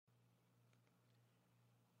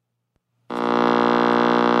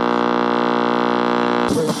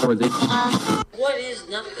What is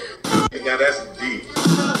nothing? Now that's deep.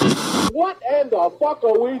 What in the fuck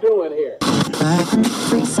are we doing here?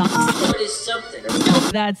 What is something?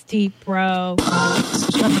 That's deep, bro.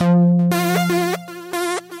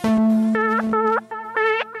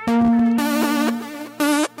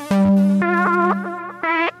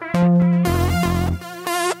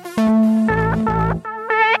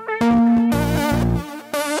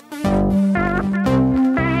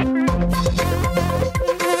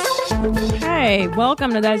 Hey,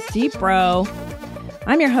 welcome to That's Deep, Bro.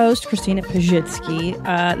 I'm your host, Christina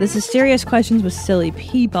Pajitsky. This is Serious Questions with Silly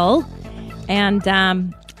People. And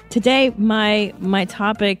today, my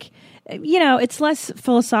topic, it's less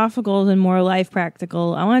philosophical and more life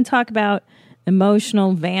practical. I want to talk about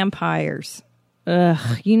emotional vampires.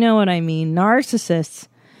 You know what I mean. Narcissists.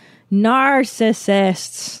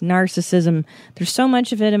 Narcissism. There's so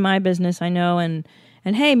much of it in my business, I know. And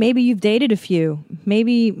hey, maybe you've dated a few.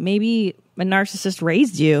 Maybe a narcissist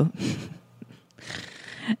raised you.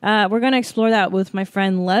 We're going to explore that with my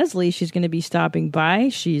friend Leslie. She's going to be stopping by.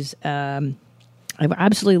 I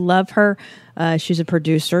absolutely love her. She's a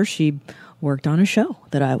producer. She worked on a show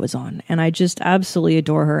that I was on, and I just absolutely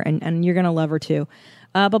adore her, and you're going to love her too.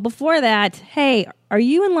 But before that, hey, are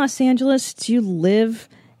you in Los Angeles? Do you live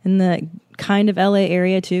in the kind of LA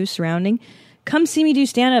area too, surrounding? Come see me do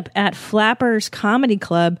stand-up at Flappers Comedy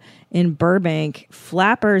Club in Burbank.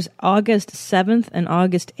 Flappers, August 7th and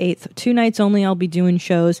August 8th. 2 nights only I'll be doing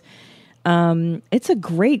shows. It's a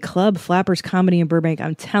great club, Flappers Comedy in Burbank.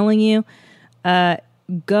 I'm telling you,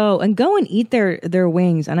 go and eat their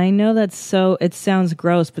wings. And I know it sounds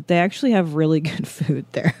gross, but they actually have really good food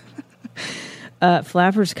there.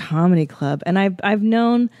 Flappers Comedy Club. And I've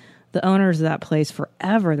known the owners of that place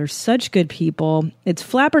forever. They're such good people. It's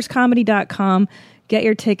flapperscomedy.com. Get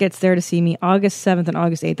your tickets there to see me August 7th and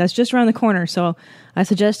August 8th. That's just around the corner. So I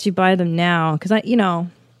suggest you buy them now. Because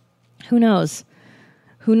who knows?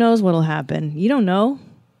 Who knows what'll happen? You don't know.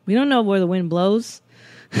 We don't know where the wind blows.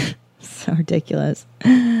 So ridiculous.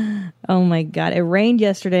 Oh my God. It rained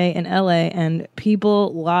yesterday in LA and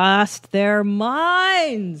people lost their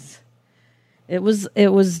minds. It was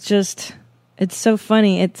just... It's so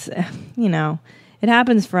funny. It's, it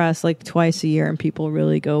happens for us like twice a year and people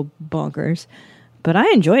really go bonkers. But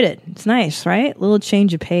I enjoyed it. It's nice, right? A little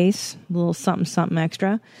change of pace, a little something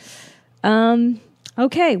extra.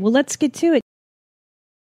 Okay, well, let's get to it.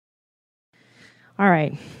 All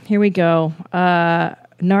right, here we go.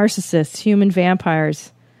 Narcissists, human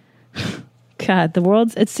vampires. God,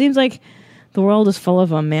 it seems like the world is full of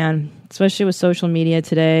them, man. Especially with social media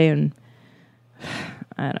today and...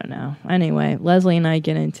 I don't know. Anyway, Leslie and I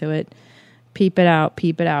get into it. Peep it out.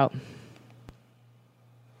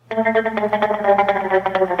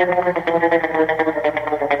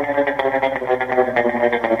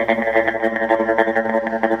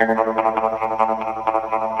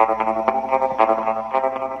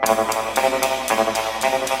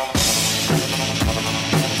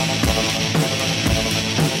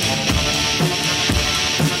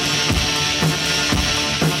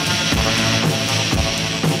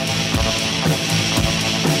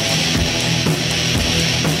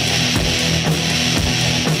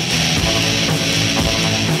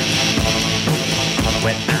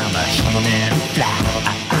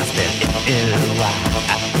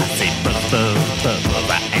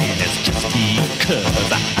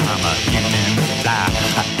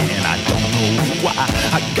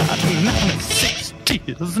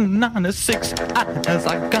 Tears and 96 eyes.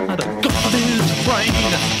 I got a garbage brain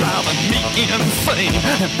that's driving me insane,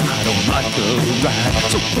 and I don't like the ride,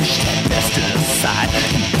 so push that best aside.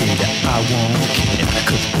 And baby, I won't care,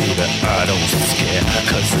 cause baby, I don't scare,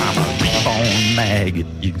 cause I'm a reborn maggot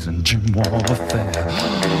using gym warfare.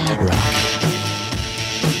 Rock.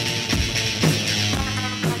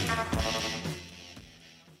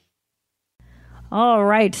 All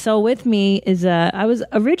right, so with me is I was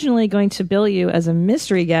originally going to bill you as a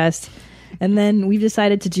mystery guest, and then we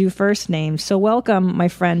decided to do first names. So welcome, my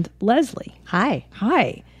friend Leslie. Hi.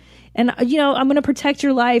 And I'm going to protect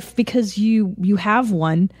your life because you have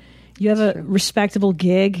one. You have a respectable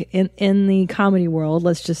gig in the comedy world.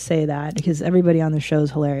 Let's just say that, because everybody on the show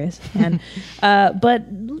is hilarious. And but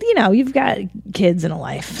you've got kids and a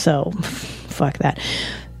life, so fuck that.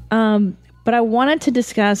 But I wanted to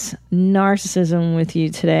discuss narcissism with you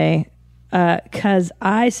today because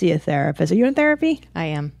I see a therapist. Are you in therapy? I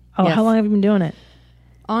am. Oh, yes. How long have you been doing it?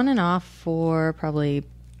 On and off for probably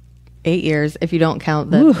 8 years, if you don't count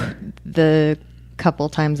the couple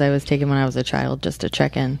times I was taken when I was a child just to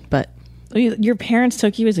check in. But your parents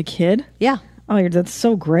took you as a kid? Yeah. Oh, that's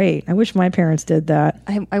so great. I wish my parents did that.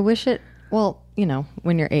 I wish it... Well,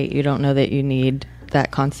 when you're 8, you don't know that you need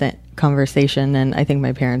that constant conversation. And I think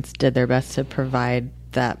my parents did their best to provide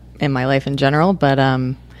that in my life in general. But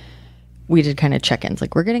we did kind of check-ins,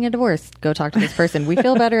 like, we're getting a divorce. Go talk to this person. We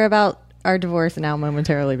feel better about our divorce now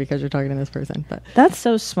momentarily because you're talking to this person. But that's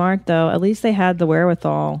so smart, though. At least they had the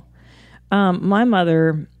wherewithal. My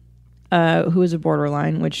mother, who was a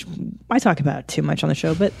borderline, which I talk about too much on the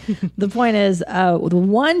show, but the point is, the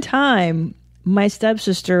one time my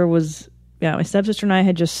stepsister and I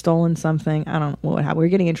had just stolen something. I don't know what happened. We were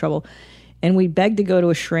getting in trouble, and we begged to go to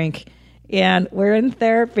a shrink, and we're in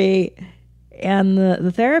therapy, and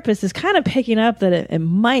the therapist is kind of picking up that it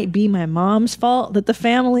might be my mom's fault that the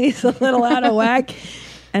family is a little out of whack.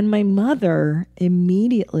 And my mother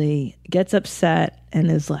immediately gets upset and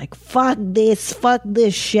is like, fuck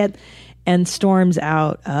this shit, and storms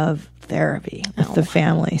out of therapy with the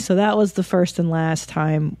family. So that was the first and last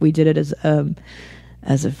time we did it as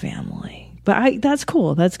a family. But that's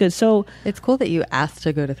cool. That's good. So it's cool that you asked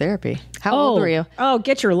to go to therapy. How old were you? Oh,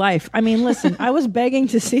 get your life. I mean, listen, I was begging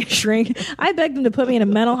to see a shrink. I begged them to put me in a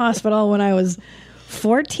mental hospital when I was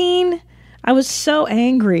 14. I was so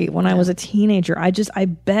angry when I was a teenager. I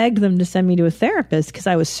begged them to send me to a therapist because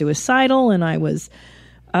I was suicidal and I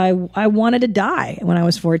wanted to die when I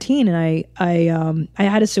was 14. And I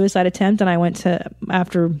had a suicide attempt, and I went to,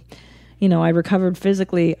 after I recovered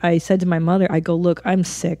physically, I said to my mother, I go, look, I'm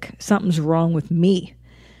sick. Something's wrong with me.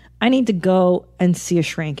 I need to go and see a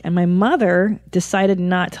shrink. And my mother decided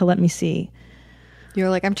not to let me see. You're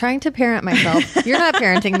like, I'm trying to parent myself. You're not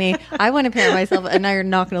parenting me. I want to parent myself, and now you're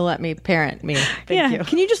not going to let me parent me. Thank you.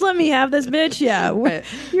 Can you just let me have this, bitch? Yeah,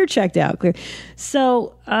 you're checked out. Clear.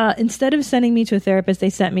 So instead of sending me to a therapist, they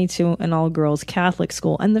sent me to an all-girls Catholic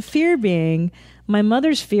school. And the fear being, my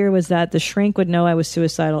mother's fear was that the shrink would know I was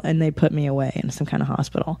suicidal and they put me away in some kind of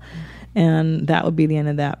hospital. And that would be the end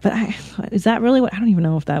of that. But is that really what? I don't even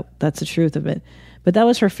know if that's the truth of it. But that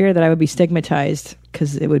was her fear, that I would be stigmatized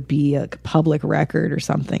because it would be a public record or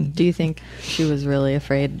something. Do you think she was really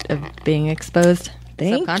afraid of being exposed?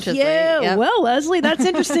 Thank you. Yep. Well, Leslie, that's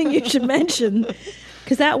interesting you should mention,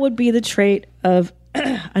 because that would be the trait of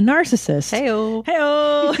a narcissist. Hey-o.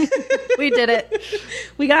 Hey-o. We did it.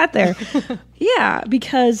 We got there. Yeah,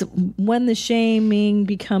 because when the shaming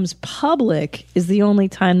becomes public is the only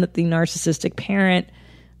time that the narcissistic parent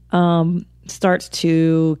starts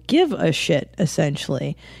to give a shit,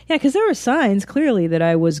 essentially. Yeah, because there were signs clearly that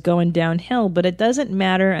I was going downhill, but it doesn't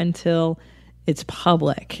matter until it's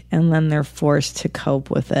public, and then they're forced to cope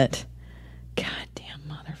with it. Goddamn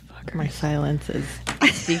motherfucker. My silence is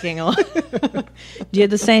speaking a lot. Do you have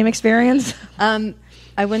the same experience? I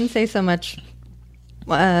wouldn't say so much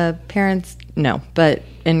parents, no, but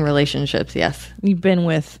in relationships, yes. You've been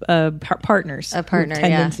with partners. A partner,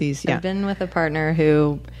 tendencies, yeah. I've been with a partner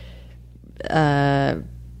who...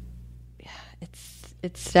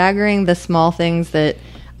 it's staggering, the small things that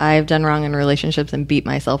I've done wrong in relationships and beat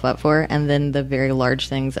myself up for, and then the very large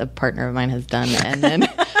things a partner of mine has done and then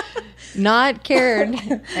not cared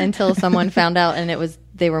until someone found out, and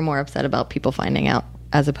they were more upset about people finding out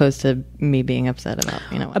as opposed to me being upset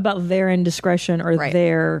about their indiscretion or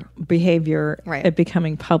their behavior it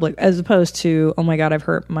becoming public, as opposed to, oh my God, I've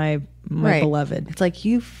hurt my beloved. It's like,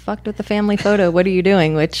 you fucked with the family photo. What are you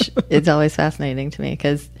doing? Which is always fascinating to me,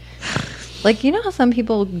 because, like, how some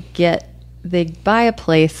people they buy a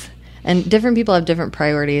place, and different people have different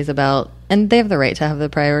priorities and they have the right to have the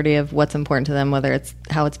priority of what's important to them, whether it's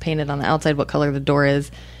how it's painted on the outside, what color the door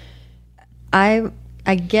is.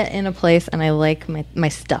 I get in a place and I like my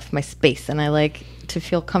stuff, my space, and I like to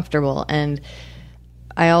feel comfortable. And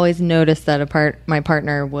I always noticed that my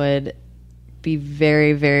partner would be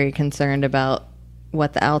very, very concerned about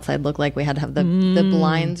what the outside looked like. We had to have the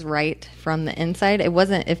blinds right from the inside. It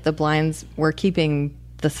wasn't if the blinds were keeping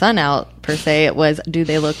the sun out per se. It was, do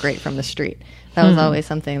they look great from the street? That was always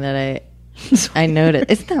something that I noticed.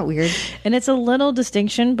 Isn't that weird? And it's a little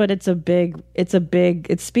distinction, but it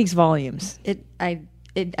speaks volumes. I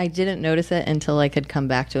didn't notice it until I could come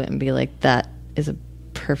back to it and be like, that is a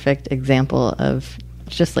perfect example of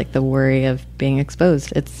just like the worry of being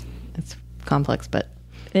exposed. It's complex, but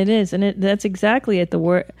it is, and that's exactly it. The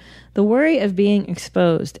worry of being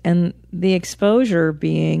exposed, and the exposure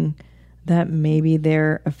being that maybe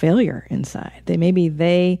they're a failure inside. Maybe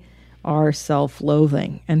they are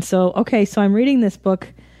self-loathing. And so I'm reading this book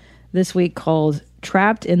this week called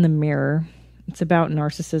Trapped in the Mirror. It's about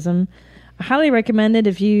narcissism. I highly recommend it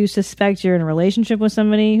if you suspect you're in a relationship with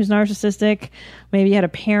somebody who's narcissistic. Maybe you had a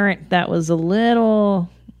parent that was a little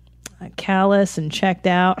callous and checked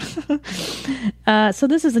out. So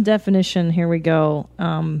this is a definition. Here we go.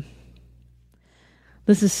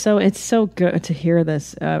 It's so good to hear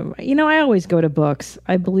this. I always go to books.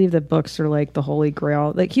 I believe that books are like the holy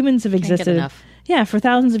grail. Like humans have existed. enough. Yeah, for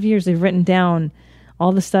thousands of years, they've written down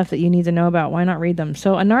all the stuff that you need to know about. Why not read them?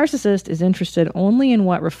 So a narcissist is interested only in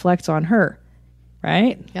what reflects on her,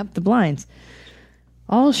 right? Yep. The blinds.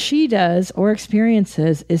 All she does or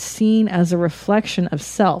experiences is seen as a reflection of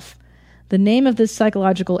self. The name of this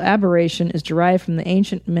psychological aberration is derived from the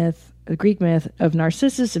ancient myth, the Greek myth of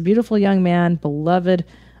Narcissus, a beautiful young man, beloved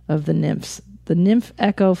of the nymphs. The nymph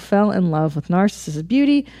Echo fell in love with Narcissus'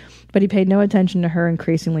 beauty, but he paid no attention to her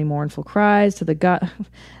increasingly mournful cries. To the god,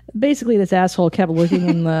 basically, this asshole kept looking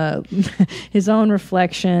in his own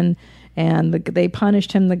reflection, and they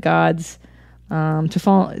punished him, the gods,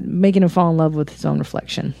 making him fall in love with his own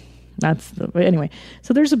reflection. Anyway.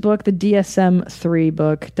 So there's a book, the DSM-3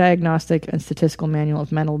 book, Diagnostic and Statistical Manual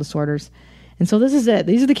of Mental Disorders. And so this is it.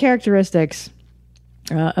 These are the characteristics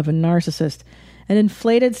of a narcissist. An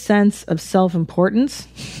inflated sense of self-importance.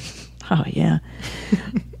 Oh, yeah.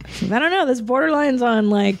 I don't know. This borderline's on,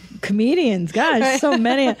 like, comedians. Gosh, so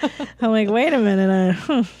many. I'm like, wait a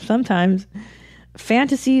minute. Sometimes.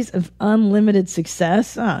 Fantasies of unlimited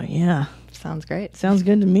success. Oh, yeah. Sounds great. Sounds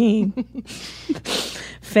good to me.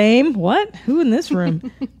 Fame? What? Who in this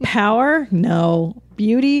room? Power? No.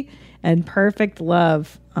 Beauty and perfect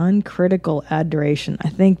love. Uncritical adoration. I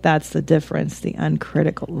think that's the difference. The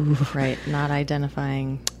uncritical. Ooh. Right. Not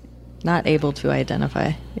able to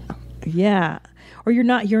identify. Yeah. Yeah. Or you're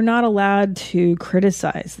not allowed to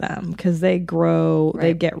criticize them because they grow,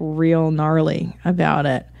 They get real gnarly about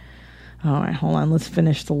it. All right, hold on. Let's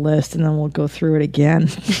finish the list and then we'll go through it again.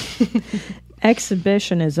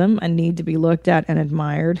 Exhibitionism, a need to be looked at and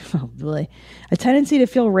admired. Oh, boy. A tendency to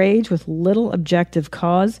feel rage with little objective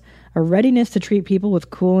cause. A readiness to treat people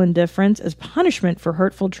with cool indifference as punishment for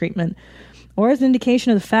hurtful treatment, or as an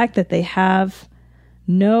indication of the fact that they have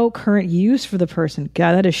no current use for the person.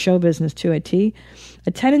 God, that is show business to a T.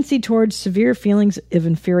 A tendency towards severe feelings of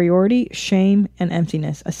inferiority, shame, and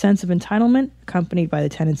emptiness. A sense of entitlement accompanied by the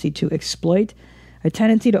tendency to exploit. A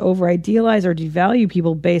tendency to over-idealize or devalue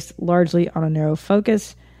people based largely on a narrow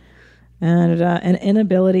focus. And an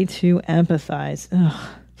inability to empathize. Ugh.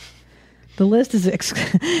 The list is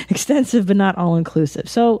extensive but not all-inclusive.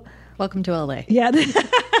 So, welcome to LA. Yeah.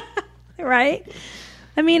 Right?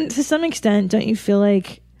 I mean, to some extent, don't you feel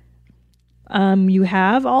like you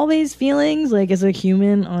have all these feelings, like as a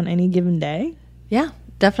human on any given day? Yeah,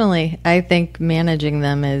 definitely. I think managing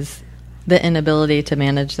them is the inability to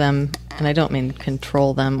manage them, and I don't mean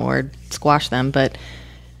control them or squash them, but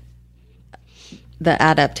the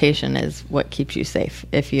adaptation is what keeps you safe.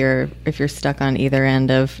 If you're stuck on either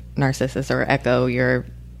end of Narcissus or Echo, you're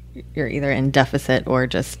either in deficit or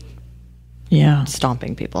just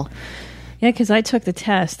stomping people. Yeah, because I took the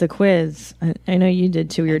test, the quiz. I know you did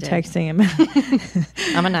too. We were texting him.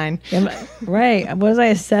 I'm a 9. Right. Was I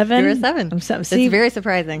a 7? You were a 7. It's very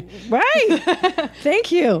surprising. Right.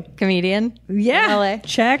 Thank you. Comedian. Yeah. In LA.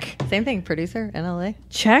 Check. Same thing. Producer in LA.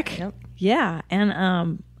 Check. Yep. Yeah.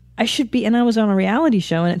 And I should be, and I was on a reality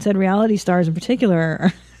show, and it said reality stars in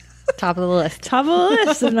particular. Top of the list. Top of the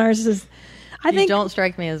list of narcissists. I think don't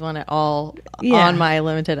strike me as one at all on my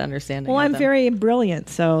limited understanding. Well, of I'm them. very brilliant,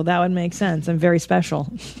 so that would make sense. I'm very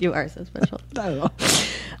special. You are so special.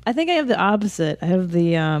 I think I have the opposite. I have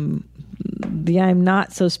the I'm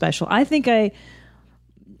not so special. I think I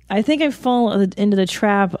fall into the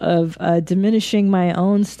trap of diminishing my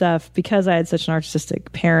own stuff because I had such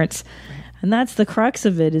narcissistic parents. Right. And that's the crux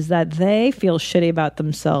of it, is that they feel shitty about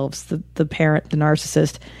themselves, the parent, the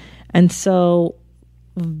narcissist. And so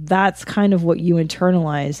that's kind of what you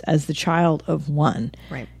internalize as the child of one.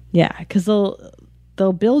 Right. Yeah, because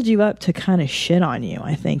they'll build you up to kind of shit on you,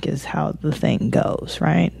 I think, is how the thing goes,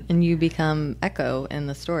 right? And you become Echo in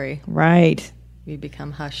the story. Right. You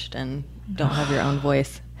become hushed and don't have your own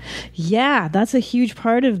voice. Yeah, that's a huge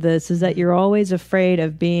part of this, is that you're always afraid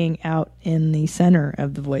of being out in the center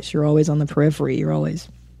of the voice. You're always on the periphery. You're always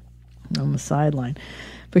on the sideline.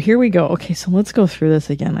 But here we go. Okay, so let's go through this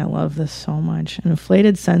again. I love this so much. An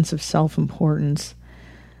inflated sense of self-importance.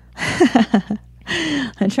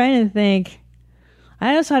 I'm trying to think.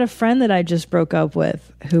 I also had a friend that I just broke up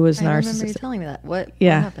with who was narcissistic. I remember you telling me that. What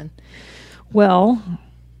happened? Well,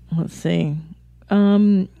 let's see.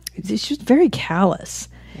 She's just very callous.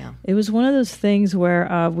 Yeah. It was one of those things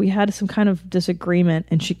where we had some kind of disagreement,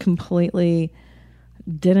 and she completely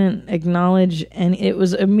didn't acknowledge, and it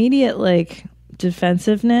was immediate, like,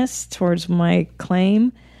 defensiveness towards my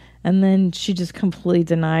claim, and then she just completely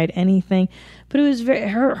denied anything. But it was very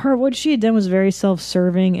her what she had done was very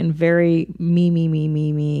self-serving and very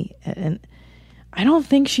me, and I don't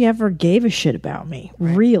think she ever gave a shit about me.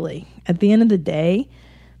 Right. Really. At the end of the day,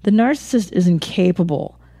 the narcissist is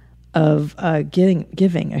incapable of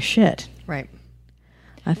giving a shit. Right.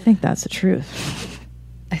 I think that's the truth.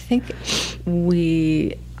 I think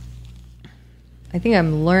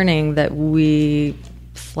I'm learning that we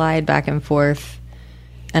slide back and forth.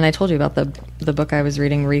 And I told you about the book I was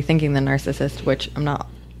reading, Rethinking the Narcissist, which I'm not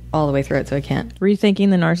all the way through it, so I can't. Rethinking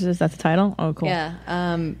the Narcissist, that's the title? Oh, cool. Yeah.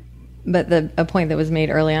 But a point that was made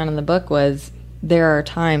early on in the book was there are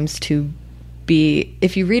times to be,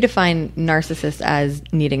 if you redefine narcissists as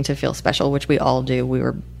needing to feel special, which we all do, we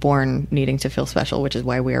were born needing to feel special, which is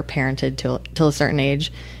why we are parented till a certain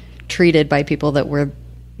age, treated by people that we're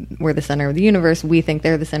the center of the universe. We think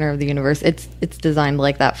they're the center of the universe. It's designed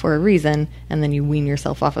like that for a reason, and then you wean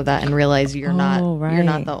yourself off of that and realize you're not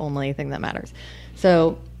the only thing that matters.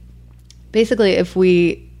 So basically, if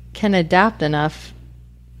we can adapt enough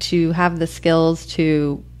to have the skills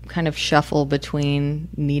to kind of shuffle between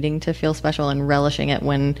needing to feel special and relishing it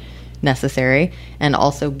when necessary, and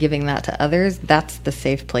also giving that to others, that's the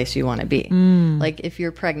safe place you want to be. Like if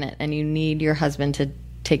you're pregnant and you need your husband to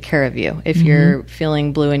take care of you, if you're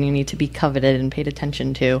feeling blue and you need to be coveted and paid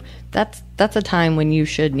attention to, that's a time when you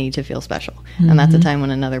should need to feel special. And that's a time when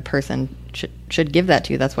another person should give that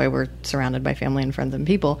to you. That's why we're surrounded by family and friends and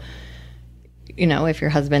people. You know, if your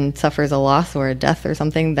husband suffers a loss or a death or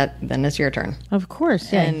something, then it's your turn. Of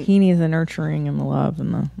course, yeah. And he needs the nurturing and the love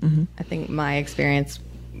and the. I think my experience,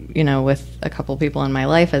 you know, with a couple people in my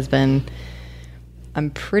life has been,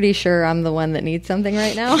 I'm pretty sure I'm the one that needs something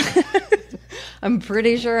right now. I'm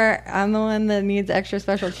pretty sure I'm the one that needs extra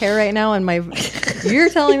special care right now, and you're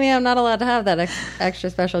telling me I'm not allowed to have that extra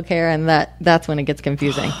special care, and that's when it gets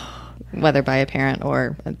confusing, whether by a parent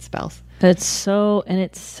or a spouse. And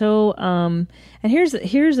here's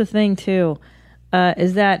the thing too,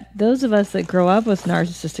 is that those of us that grow up with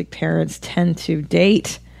narcissistic parents tend to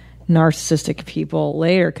date narcissistic people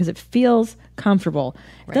later because it feels comfortable.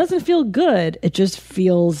 Right. It doesn't feel good. It just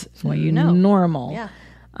feels normal. Yeah.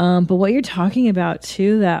 But what you're talking about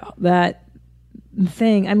too, that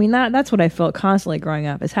thing, I mean, that's what I felt constantly growing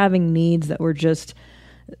up, is having needs that were just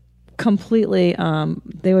completely,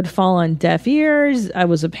 they would fall on deaf ears. I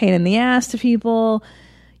was a pain in the ass to people.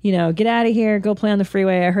 You know, get out of here, go play on the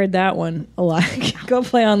freeway. I heard that one a lot. Go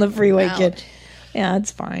play on the freeway, kid. Yeah, it's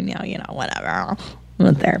fine. You know, whatever. I'm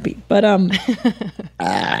in therapy. But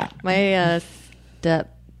my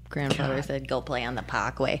step grandfather said, "Go play on the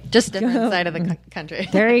parkway." Just different side of the country.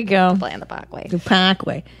 There you go. Play on the parkway. The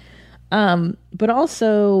parkway. But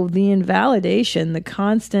also the invalidation, the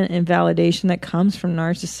constant invalidation that comes from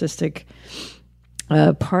narcissistic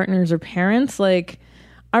partners or parents. Like,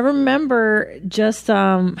 I remember just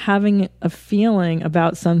having a feeling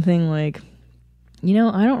about something like, you know,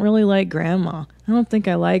 I don't really like grandma. I don't think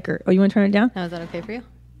I like her. Oh, you want to turn it down? Oh, is that okay for you?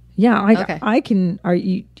 Yeah, I can. Are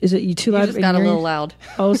you? Is it you too loud? You just got a little loud.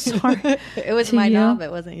 Oh, sorry. It was my knob.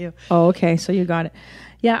 It wasn't you. Oh, okay. So you got it.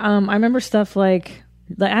 Yeah. I remember stuff like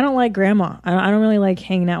I don't like grandma. I don't really like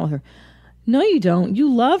hanging out with her. No, you don't.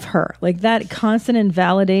 You love her. Like that constant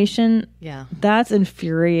invalidation. Yeah. That's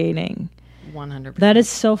infuriating. 100%. That is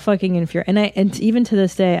so fucking infuriating. And even to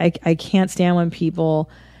this day, I can't stand when people.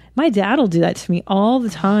 My dad will do that to me all the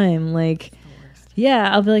time. Like,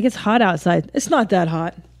 yeah, I'll be like, it's hot outside. It's not that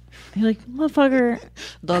hot. You're like, motherfucker.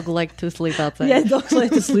 Dog like to sleep outside. Yeah, dogs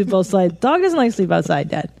like to sleep outside. Dog doesn't like to sleep outside,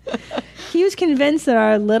 Dad. He was convinced that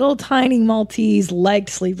our little tiny Maltese liked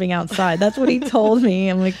sleeping outside. That's what he told me.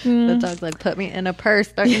 I'm like, The dog's like, put me in a purse.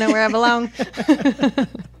 Don't you know where I belong?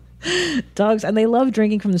 Dogs, and they love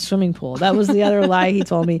drinking from the swimming pool. That was the other lie he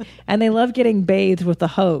told me. And they love getting bathed with the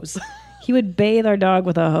hose. He would bathe our dog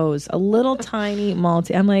with a hose. A little tiny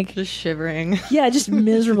Maltese. I'm like, just shivering. Yeah, just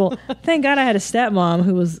miserable. Thank God I had a stepmom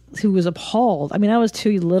who was appalled. I mean, I was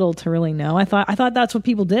too little to really know. I thought that's what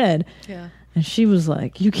people did. Yeah. And she was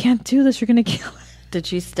like, "You can't do this. You're going to kill her." Did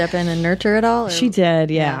she step in and nurture it all? Or? She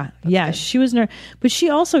did. Yeah. She was but she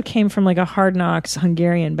also came from like a hard knocks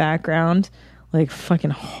Hungarian background. Like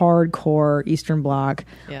fucking hardcore Eastern Bloc.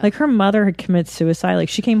 Yeah. Like her mother had committed suicide. Like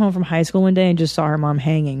she came home from high school one day and just saw her mom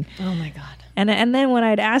hanging. Oh my God. And then when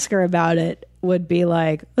I'd ask her about it, would be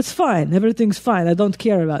like, "It's fine. Everything's fine. I don't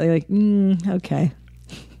care about it." They're like, okay.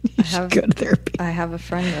 You should go to therapy. I have a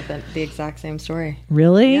friend with the exact same story.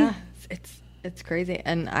 Really? Yeah. It's crazy.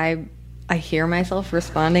 And I hear myself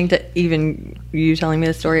responding to even you telling me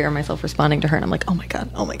the story, or myself responding to her, and I'm like, oh my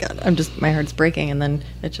god, my heart's breaking, and then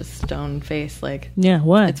it's just stone face, like, yeah,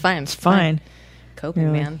 what? It's fine. It's fine.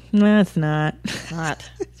 Coping, man. No, it's not. It's not.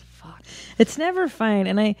 Fuck. It's never fine.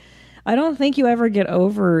 And I don't think you ever get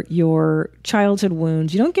over your childhood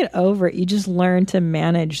wounds. You don't get over it. You just learn to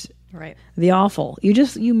manage the awful.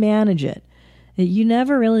 You manage it. You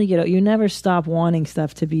never really you never stop wanting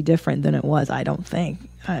stuff to be different than it was. I don't think.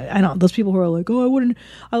 I don't. Those people who are like, oh,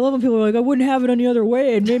 I love when people are like, I wouldn't have it any other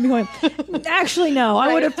way. It made me going, actually, no,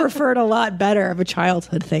 I would have preferred a lot better of a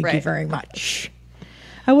childhood. Thank you very much.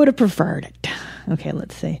 I would have preferred it. Okay,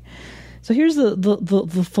 let's see. So here's the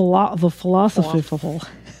philosophy.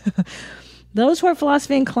 Those who are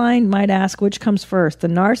philosophy inclined might ask which comes first, the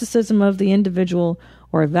narcissism of the individual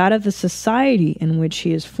or that of the society in which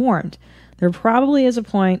he is formed. There probably is a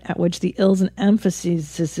point at which the ills and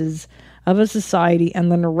emphases of a society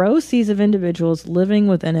and the neuroses of individuals living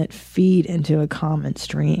within it feed into a common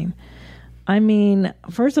stream. I mean,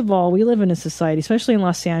 first of all, we live in a society, especially in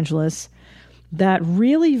Los Angeles, that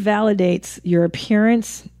really validates your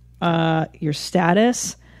appearance, your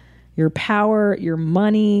status, your power, your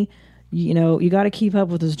money. You know, you got to keep up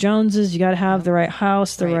with those Joneses. You got to have the right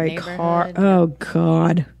house, the right car. Oh,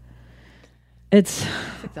 God. It's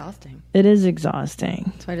exhausting. It is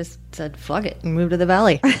exhausting. So I just said, fuck it, and moved to the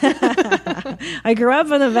valley. I grew up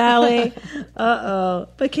in the valley.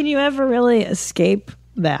 But can you ever really escape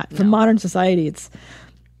that from modern society?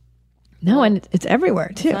 And it's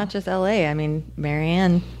everywhere, too. It's not just L.A. I mean,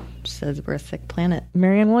 Marianne says we're a sick planet.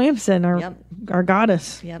 Marianne Williamson, our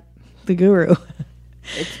goddess. Yep. The guru.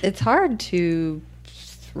 It's hard to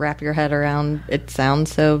wrap your head around. It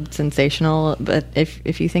sounds so sensational, but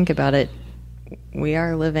if you think about it, we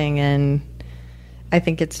are living in, I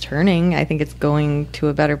think it's turning. I think it's going to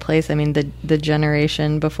a better place. I mean, the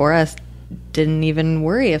generation before us didn't even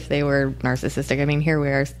worry if they were narcissistic. I mean, here we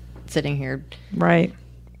are sitting here. Right.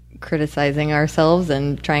 Criticizing ourselves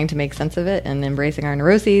and trying to make sense of it and embracing our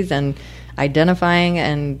neuroses and identifying,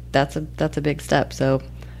 and that's a big step. So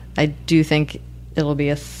I do think it'll be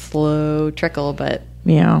a slow trickle, but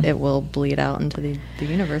it will bleed out into the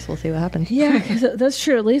universe. We'll see what happens. Yeah, 'cause that's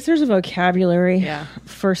true. At least there's a vocabulary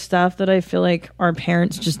for stuff that I feel like our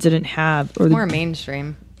parents just didn't have. Or more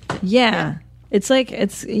mainstream. Yeah. It's like,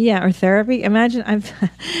 or therapy. Imagine, I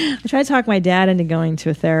tried to talk my dad into going to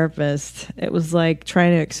a therapist. It was like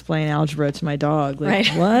trying to explain algebra to my dog. Like,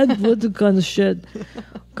 what? What the kind of shit? What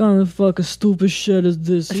kind of fucking stupid shit is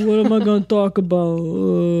this? What am I going to talk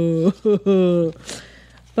about?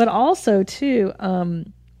 But also, too,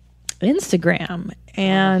 Instagram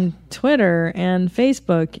and Twitter and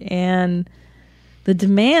Facebook and the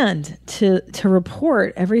demand to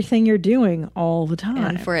report everything you're doing all the time.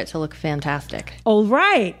 And for it to look fantastic. Oh,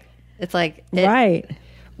 right. It's like... right.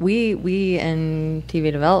 We in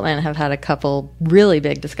TV development have had a couple really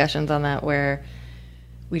big discussions on that where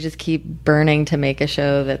we just keep burning to make a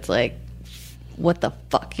show that's like, what the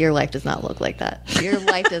fuck? Your life does not look like that. Your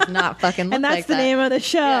life does not fucking look like that. And that's the name of the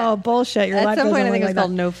show. Yeah. Bullshit. Your life doesn't look like that. At some point, I think it was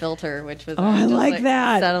called No Filter, which was... I like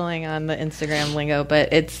that. Settling on the Instagram lingo,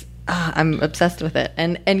 but it's... I'm obsessed with it.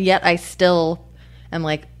 And yet I still am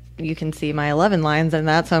like, you can see my 11 lines and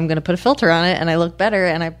that, so I'm going to put a filter on it and I look better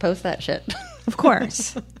and I post that shit. Of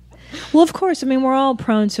course. Well, of course. I mean, we're all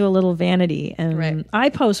prone to a little vanity. And I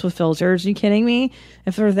post with filters. Are you kidding me?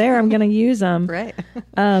 If they're there, I'm going to use them. Right.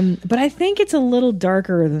 But I think it's a little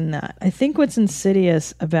darker than that. I think what's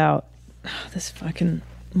insidious about... this fucking...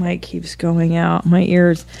 mic keeps going out my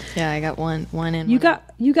ears. Yeah, I got one in. You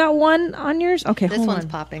got one on yours? Okay, this one's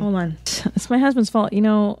popping. Hold on. It's my husband's fault. You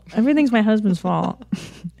know, everything's my husband's fault.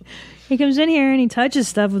 He comes in here and he touches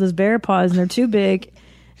stuff with his bare paws and they're too big.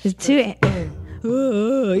 His too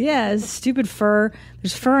his stupid fur.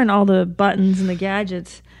 There's fur in all the buttons and the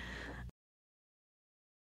gadgets.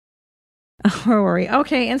 Where were we?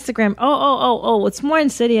 Okay, Instagram. Oh, what's more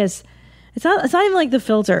insidious? It's not even like the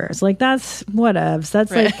filters. Like, that's whatevs.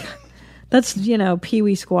 That's like, that's,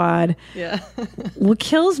 Pee-wee Squad. Yeah. What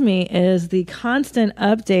kills me is the constant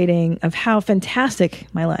updating of how fantastic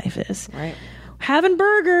my life is. Right. Having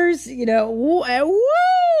burgers, woo,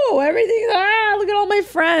 everything. Look at all my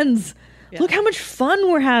friends. Yeah. Look how much fun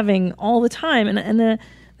we're having all the time. And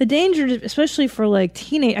the danger, especially for like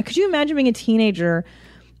teenage, could you imagine being a teenager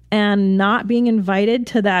and not being invited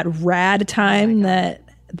to that rad time that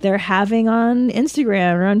they're having on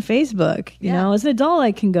Instagram or on Facebook? You know, as an adult,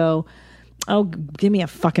 I can go, oh, give me a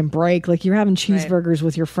fucking break. Like, you're having cheeseburgers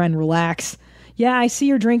with your friend. Relax. Yeah, I see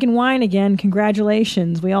you're drinking wine again.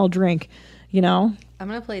 Congratulations. We all drink, I'm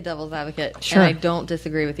going to play devil's advocate. Sure. And I don't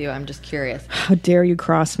disagree with you. I'm just curious. How dare you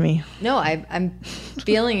cross me? No, I'm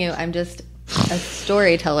feeling you. I'm just a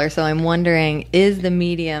storyteller. So I'm wondering, is the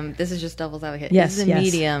medium, this is just devil's advocate. Yes, is the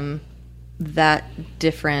medium that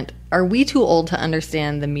different? Are we too old to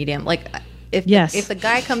understand the medium? Like, if Yes. if the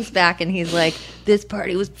guy comes back and he's like, this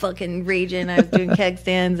party was fucking raging, I was doing keg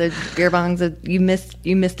stands, beer bongs,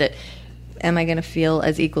 you missed it. Am I going to feel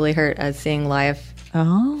as equally hurt as seeing live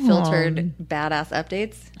filtered badass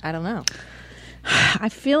updates? I don't know. I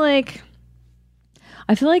feel like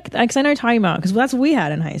because I know you're talking about, because that's what we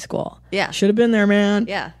had in high school. Yeah. Should have been there, man.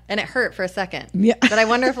 Yeah, and it hurt for a second. Yeah. But I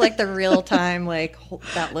wonder if like the real time, like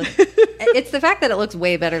that looks, it's the fact that it looks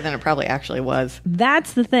way better than it probably actually was.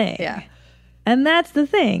 That's the thing. Yeah. And that's the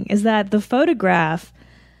thing, is that the photograph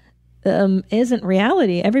isn't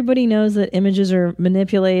reality. Everybody knows that images are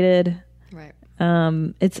manipulated. Right.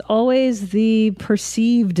 It's always the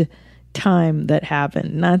perceived time that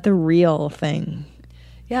happened, not the real thing.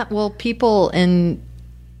 Yeah, well, people in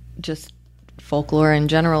just folklore in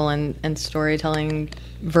general and storytelling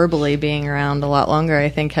verbally being around a lot longer, I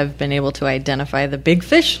think, have been able to identify the big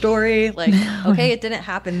fish story. Like, okay, it didn't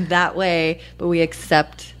happen that way, but we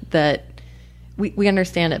accept that we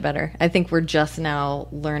understand it better. I think we're just now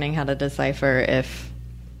learning how to decipher if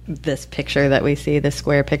this picture that we see, this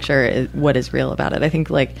square picture, is what is real about it. I think,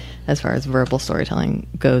 like, as far as verbal storytelling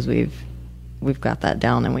goes, we've got that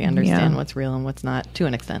down, and we understand what's real and what's not, to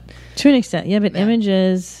an extent. To an extent, yeah, but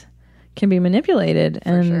images can be manipulated.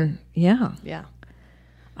 And sure. Yeah.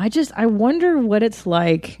 I wonder what it's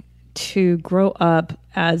like to grow up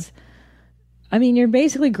as, I mean, you're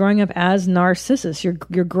basically growing up as Narcissus. You're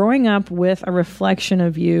growing up with a reflection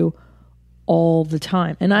of you all the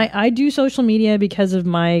time. And I do social media because of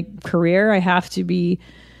my career. I have to be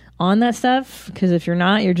on that stuff, because if you're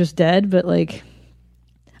not, you're just dead. But like,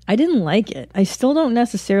 I didn't like it. I still don't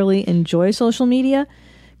necessarily enjoy social media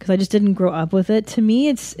because I just didn't grow up with it. To me,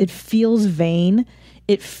 it feels vain.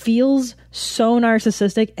 It feels so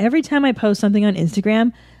narcissistic. Every time I post something on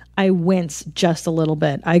Instagram, I wince just a little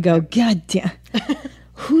bit. I go, God damn,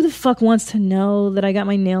 who the fuck wants to know that I got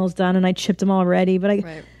my nails done and I chipped them already? But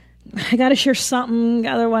I got to share something,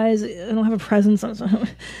 otherwise I don't have a presence.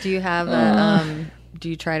 Do you have do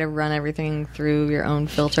you try to run everything through your own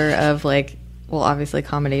filter of, like, well, obviously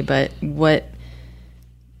comedy, but what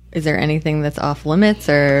is there anything that's off limits,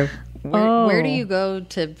 or where do you go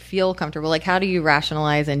to feel comfortable? Like, how do you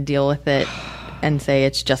rationalize and deal with it and say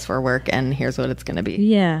it's just for work and here's what it's going to be?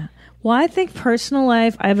 Yeah. Well, I think personal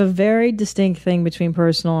life, I have a very distinct thing between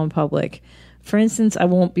personal and public. For instance, I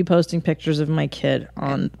won't be posting pictures of my kid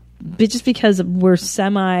on, just because we're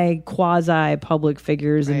quasi public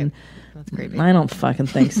figures. Right. And that's creepy. I don't fucking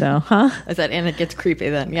think so, huh? I said, and it gets creepy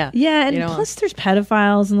then, yeah. Yeah, and plus there's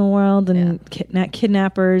pedophiles in the world and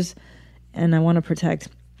kidnappers, and I want to protect.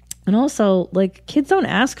 And also, like, kids don't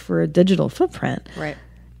ask for a digital footprint. Right.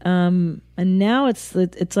 And now it's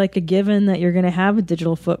like a given that you're going to have a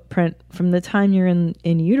digital footprint from the time you're in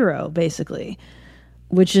utero, basically,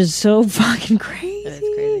 which is so fucking crazy. It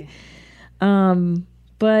is crazy.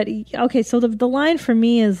 But okay, so the line for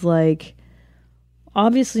me is, like,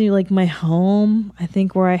 obviously, like, my home, I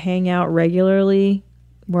think, where I hang out regularly,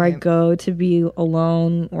 where I go to be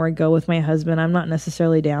alone, or I go with my husband. I'm not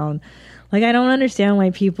necessarily down. Like, I don't understand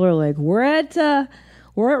why people are like, we're at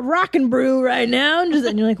Rock and Brew right now, and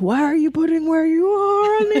you're like, why are you putting where you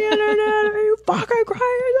are on the internet? Are you fucking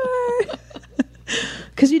crazy?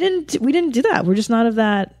 Because we didn't do that. We're just not of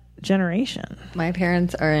that generation. My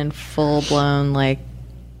parents are in full blown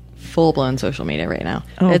social media right now.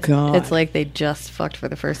 God. It's like they just fucked for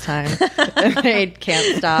the first time. They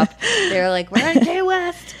can't stop. They're like, we're in Key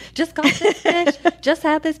West. Just got this fish. Just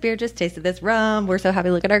had this beer. Just tasted this rum. We're so happy.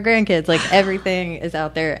 Look at our grandkids. Like, everything is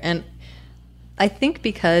out there. And I think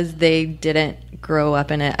because they didn't grow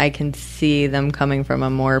up in it, I can see them coming from a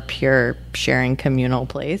more pure sharing communal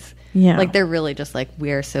place. Yeah. Like, they're really just like,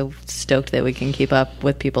 we are so stoked that we can keep up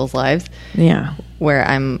with people's lives. Yeah. Where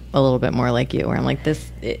I'm a little bit more like you, where I'm like,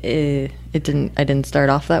 I didn't start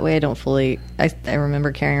off that way. I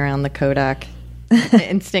remember carrying around the Kodak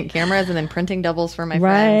instant cameras and then printing doubles for my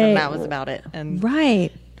friends, and that was about it. And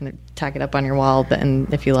tack it up on your wall,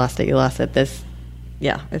 and if you lost it, you lost it. If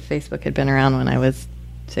Facebook had been around when I was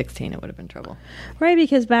 16, it would have been trouble. Right,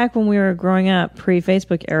 because back when we were growing up,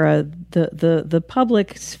 pre-Facebook era, the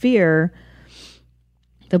public sphere,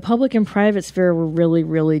 the public and private sphere were really,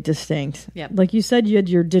 really distinct. Yeah. Like you said, you had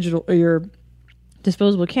your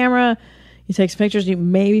disposable camera, you take some pictures,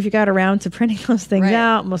 maybe if you got around to printing those things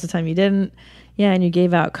out, most of the time you didn't. Yeah, and you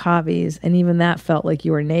gave out copies, and even that felt like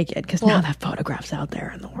you were naked, because now that photograph's out there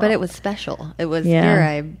in the world. But it was special. It was,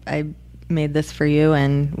 here, I made this for you,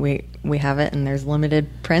 and we have it, and there's limited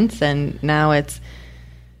prints, and now it's,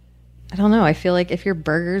 I don't know, I feel like if your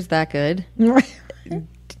burger's that good,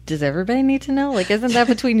 does everybody need to know? Like, isn't that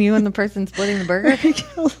between you and the person splitting the burger?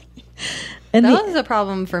 And that was a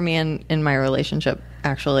problem for me in my relationship,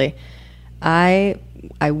 actually. I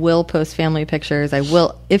will post family pictures. I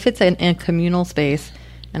will, if it's in a communal space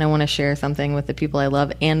and I want to share something with the people I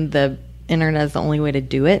love, and the internet is the only way to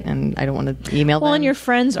do it, and I don't want to email them. Well, and your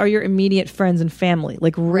friends are your immediate friends and family,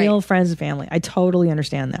 like real Right. friends and family. I totally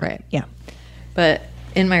understand that. Right. Yeah. But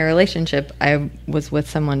in my relationship, I was with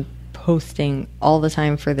someone posting all the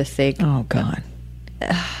time for the sake, Oh God.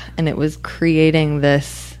 and it was creating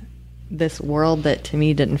this world that to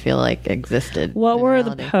me didn't feel like existed. What in were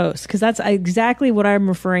reality. the posts? Because that's exactly what I'm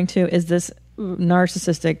referring to. Is this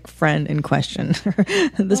narcissistic friend in question?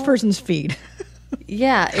 This person's feed.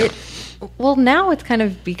 Yeah, well, now it's kind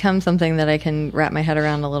of become something that I can wrap my head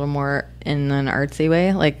around a little more in an artsy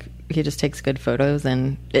way. Like, he just takes good photos,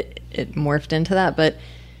 and it morphed into that. But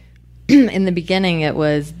in the beginning, it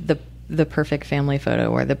was the perfect family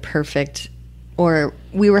photo, or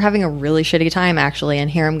we were having a really shitty time, actually,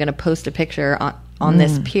 and here I'm going to post a picture on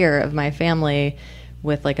this pier of my family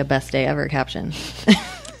with like a best day ever caption.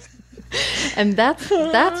 And that's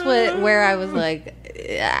where I was like,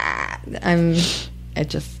 it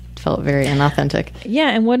just felt very inauthentic. Yeah,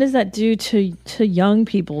 and what does that do to young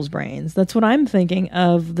people's brains? That's what I'm thinking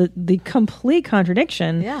of, the complete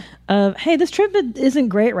contradiction of, hey, this trip isn't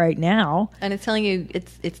great right now. And it's telling you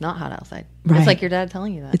it's not hot outside. Right. It's like your dad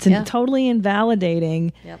telling you that. It's totally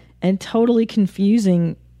invalidating Yep. and totally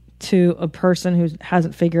confusing to a person who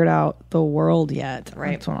hasn't figured out the world yet.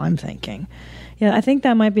 Right. That's what I'm thinking. Yeah, I think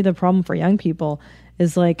that might be the problem for young people,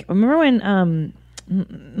 is like, remember when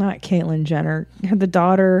not Caitlyn Jenner, the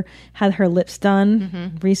daughter had her lips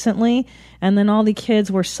done recently, and then all the kids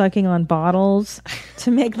were sucking on bottles to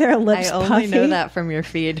make their lips I only puffy. know that from your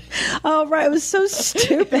feed. Oh, right. It was so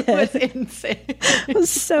stupid. It was insane. It was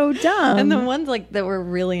so dumb. And the ones like that were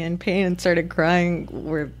really in pain and started crying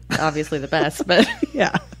were obviously the best. But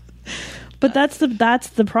yeah. But that's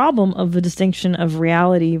the problem of the distinction of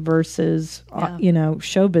reality versus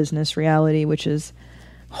show business reality, which is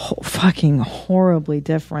fucking horribly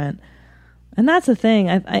different. And that's the thing.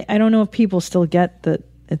 I don't know if people still get that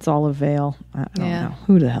it's all a veil. I don't know.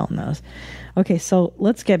 Who the hell knows? Okay, so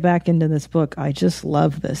let's get back into this book. I just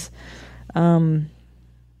love this. So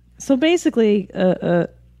basically, the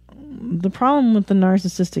problem with the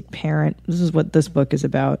narcissistic parent, this is what this book is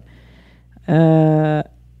about. Hold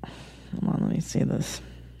on, let me see this.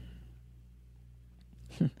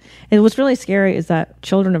 And what's really scary is that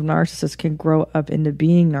children of narcissists can grow up into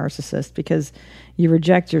being narcissists because you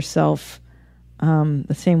reject yourself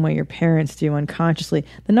the same way your parents do unconsciously.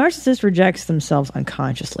 The narcissist rejects themselves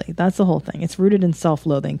unconsciously. That's the whole thing. It's rooted in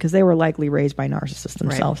self-loathing because they were likely raised by narcissists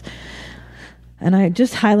themselves. Right. And I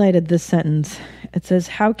just highlighted this sentence. It says,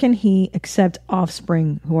 how can he accept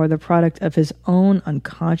offspring who are the product of his own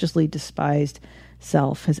unconsciously despised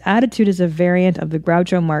self? His attitude is a variant of the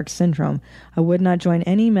Groucho Marx syndrome. I would not join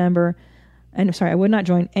any club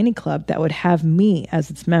that would have me as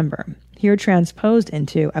its member. Here transposed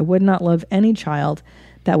into, I would not love any child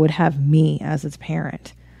that would have me as its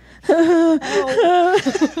parent. Oh.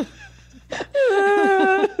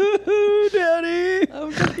 Daddy,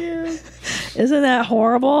 I'm confused. Isn't that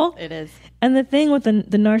horrible? It is. And the thing with the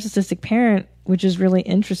narcissistic parent, which is really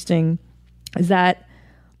interesting, is that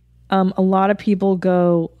a lot of people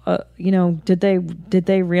go, did they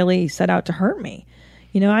really set out to hurt me?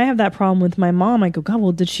 I have that problem with my mom. I go, God,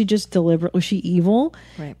 well, did she just deliberately? Was she evil?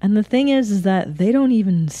 Right. And the thing is that they don't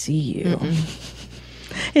even see you.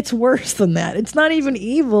 It's worse than that. It's not even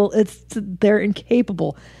evil. They're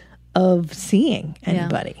incapable of seeing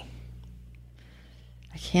anybody. Yeah.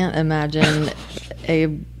 I can't imagine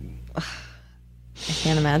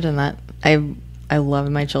that. I love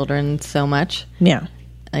my children so much. Yeah.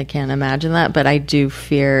 I can't imagine that, but I do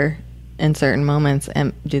fear in certain moments.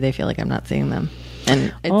 And do they feel like I'm not seeing them?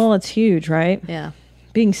 And it's huge, right? Yeah.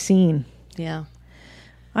 Being seen. Yeah.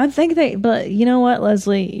 I think but you know what,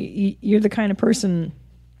 Leslie, you're the kind of person,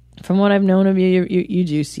 from what I've known of you, you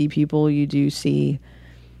do see people, you do see.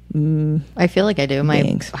 I feel like I do.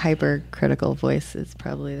 Beings. My hypercritical voice is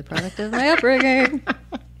probably the product of my upbringing. But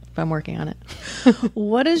I'm working on it.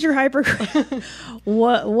 What is your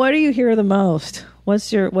what do you hear the most?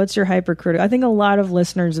 What's your hypercritical? I think a lot of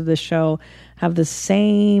listeners of this show have the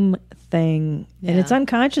same thing, and it's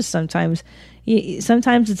unconscious sometimes.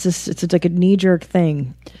 Sometimes it's like a knee-jerk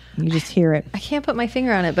thing. You just hear it. I can't put my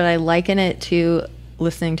finger on it, but I liken it to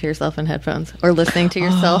listening to yourself in headphones or listening to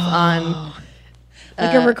yourself on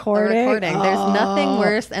like a recording. There's nothing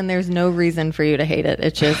worse, and there's no reason for you to hate it.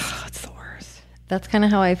 It's just it's the worst. That's kind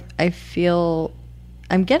of how I feel.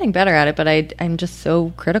 I'm getting better at it, but I'm just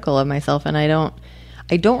so critical of myself, and I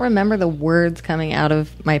I don't remember the words coming out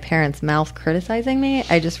of my parents' mouth criticizing me.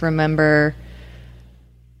 I just remember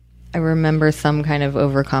some kind of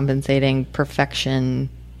overcompensating perfection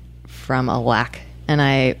from a lack. And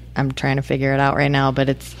I'm trying to figure it out right now,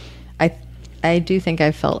 but I do think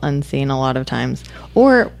I felt unseen a lot of times,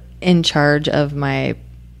 or in charge of my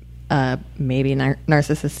maybe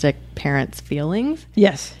narcissistic parents' feelings.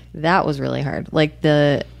 Yes. That was really hard. Like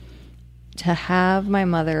to have my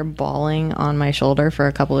mother bawling on my shoulder for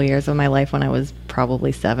a couple of years of my life when I was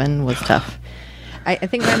probably 7 was tough. I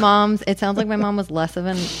think it sounds like my mom was less of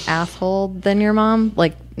an asshole than your mom,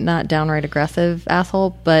 like not downright aggressive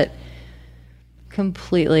asshole, but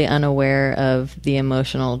completely unaware of the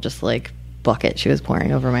emotional, just like bucket she was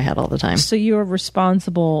pouring over my head all the time. So you were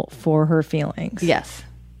responsible for her feelings. Yes.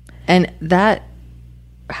 And that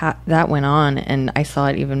went on, and I saw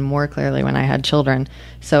it even more clearly when I had children.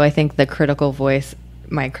 So I think the critical voice,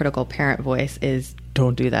 my critical parent voice, is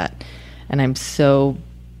don't do that. And I'm so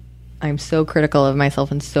critical of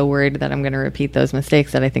myself and so worried that I'm going to repeat those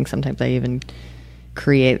mistakes that I think sometimes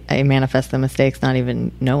I manifest the mistakes not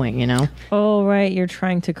even knowing, you know? Oh, right. You're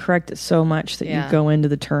trying to correct it so much that you go into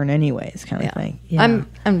the turn anyways, kind of thing. Yeah.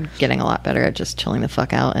 I'm getting a lot better at just chilling the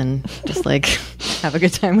fuck out and just like have a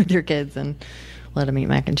good time with your kids and let them eat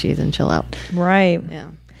mac and cheese and chill out. Right. Yeah.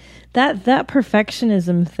 That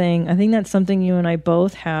perfectionism thing, I think that's something you and I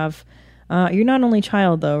both have. You're not only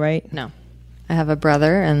child though, right? No. I have a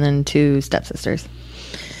brother and then 2 stepsisters.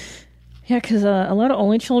 Yeah, because a lot of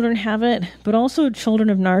only children have it, but also children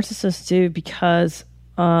of narcissists do, because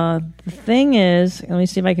the thing is, let me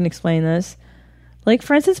see if I can explain this. Like,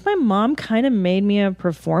 for instance, my mom kind of made me a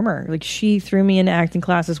performer. Like, she threw me into acting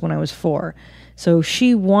classes when I was 4. So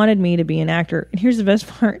she wanted me to be an actor. And here's the best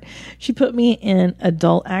part. She put me in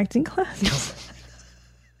adult acting classes.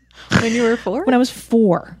 When you were 4? When I was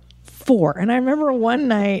 4. And I remember one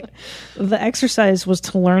night the exercise was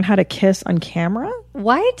to learn how to kiss on camera.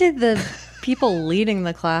 Why did the people leading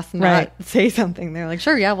the class not say something? They're like,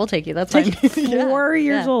 sure, yeah, we'll take you. That's fine. 4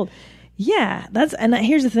 years old. Yeah,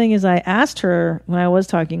 here's the thing is I asked her when I was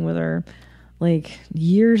talking with her like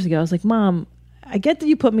years ago, I was like, Mom, I get that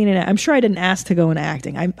you put me in it. I'm sure I didn't ask to go into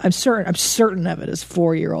acting. I'm certain of it as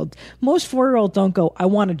 4-year-olds. Most 4-year-olds don't go, I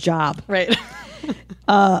want a job. Right.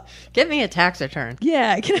 Get me a tax return.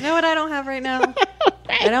 Yeah. You know what I don't have right now?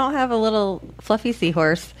 I don't have a little fluffy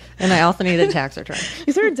seahorse, and I also need a tax return.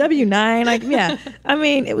 Is there a W-9? Like, yeah. I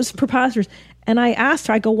mean, it was preposterous. And I asked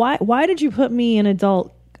her, I go, why did you put me in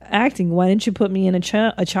adult acting? Why didn't you put me in a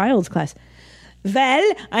child's class?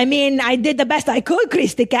 Well, I mean, I did the best I could,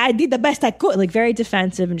 Christika. I did the best I could. Like, very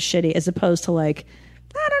defensive and shitty, as opposed to like,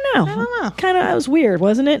 I don't know. Kind of, it was weird,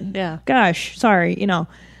 wasn't it? Yeah. Gosh, sorry. You know,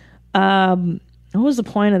 what was the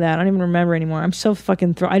point of that? I don't even remember anymore. I'm so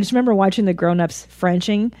fucking I just remember watching the grown-ups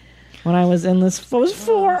Frenching when I was I was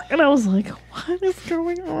 4, and I was like, what is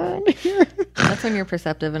going on here? That's when you're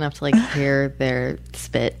perceptive enough to like hear their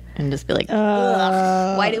spit and just be like,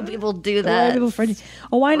 ugh, why do people do that? Why do people Frenching?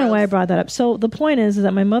 Oh, I know why I brought that up. So the point is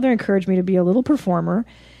that my mother encouraged me to be a little performer,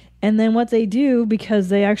 and then what they do, because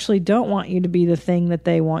they actually don't want you to be the thing that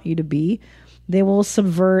they want you to be, they will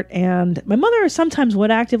subvert. And my mother sometimes would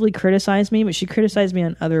actively criticize me, but she criticized me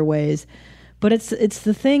in other ways. But it's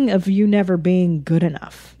the thing of you never being good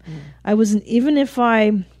enough. I wasn't, even if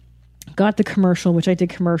I got the commercial, which I did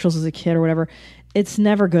commercials as a kid or whatever, it's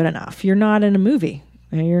never good enough. You're not in a movie.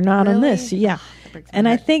 You're not on this. Yeah. And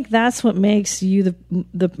I think that's what makes you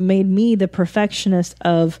made me the perfectionist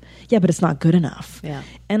of, yeah, but it's not good enough. Yeah.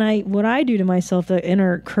 And what I do to myself, the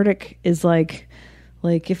inner critic, is like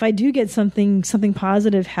if I do get something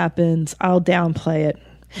positive happens, I'll downplay it.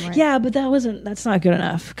 Right. Yeah, but that's not good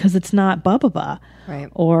enough because it's not blah, blah, blah. Right.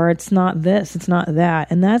 Or it's not this, it's not that.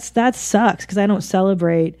 And that sucks because I don't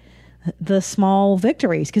celebrate the small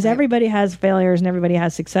victories because everybody has failures and everybody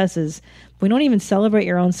has successes. We don't even celebrate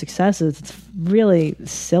your own successes. It's really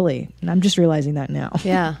silly. And I'm just realizing that now.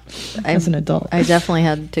 Yeah. As an adult. I definitely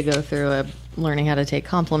had to go through learning how to take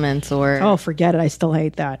compliments or... Oh, forget it. I still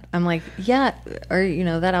hate that. I'm like, yeah, or,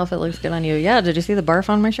 that outfit looks good on you. Yeah, did you see the barf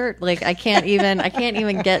on my shirt? Like, I can't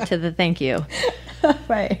even get to the thank you.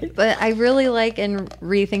 Right. But I really like, in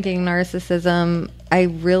rethinking narcissism, I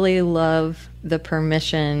really love the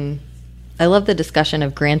permission. I love the discussion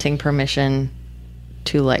of granting permission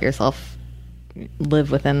to let yourself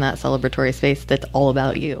live within that celebratory space that's all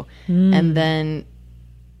about you. And then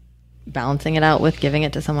balancing it out with giving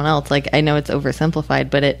it to someone else. Like, I know it's oversimplified,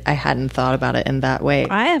 but I hadn't thought about it in that way.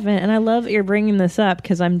 I haven't, and I love that you're bringing this up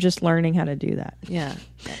because I'm just learning how to do that. Yeah.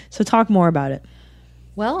 So talk more about it.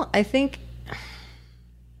 Well, I think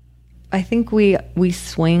I think we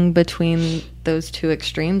swing between those two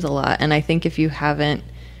extremes a lot. And I think if you haven't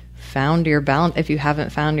found your balance, if you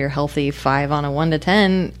haven't found your healthy 5 on a 1 to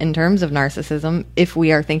 10 in terms of narcissism, if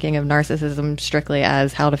we are thinking of narcissism strictly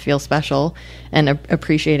as how to feel special and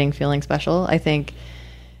appreciating feeling special, I think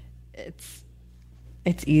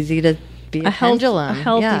it's easy to be a pendulum. A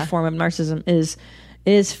healthy form of narcissism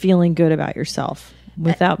is feeling good about yourself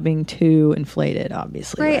without being too inflated,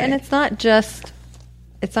 obviously. Right. And it's not just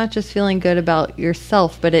feeling good about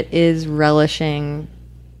yourself, but it is relishing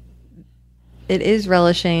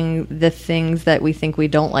the things that we think we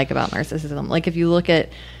don't like about narcissism. Like if you look at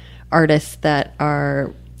artists that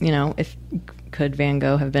are, if could Van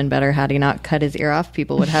Gogh have been better had he not cut his ear off,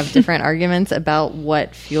 people would have different arguments about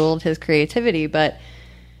what fueled his creativity. But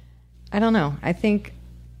I don't know. I think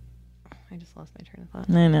I just lost my train of thought.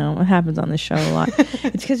 I know. It happens on this show a lot.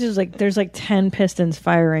 It's because there's like 10 pistons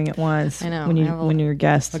firing at once. I know. When you're a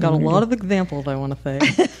guest. I got a lot of examples I want to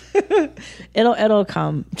say. It'll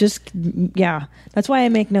come. Just, yeah. That's why I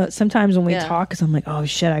make notes sometimes when we talk, because I'm like, oh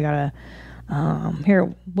shit, I gotta, here.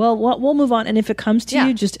 Well, we'll move on. And if it comes to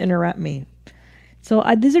you, just interrupt me. So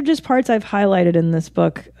these are just parts I've highlighted in this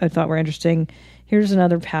book I thought were interesting. Here's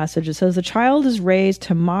another passage. It says, the child is raised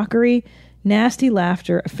to mockery, nasty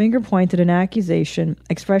laughter, a finger pointed, an accusation,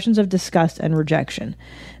 expressions of disgust and rejection.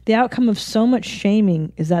 The outcome of so much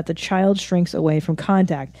shaming is that the child shrinks away from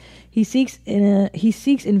contact. He seeks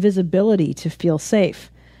invisibility to feel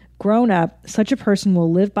safe. Grown up, such a person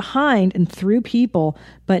will live behind and through people,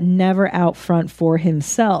 but never out front for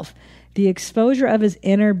himself. The exposure of his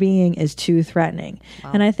inner being is too threatening.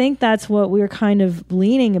 Wow. And I think that's what we're kind of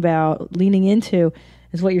leaning into,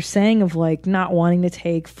 is what you're saying of like not wanting to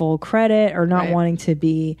take full credit or not wanting to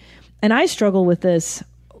be. And I struggle with this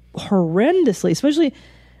horrendously, especially,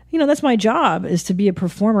 that's my job, is to be a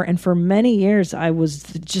performer. And for many years, I was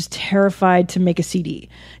just terrified to make a CD,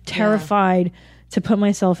 terrified to put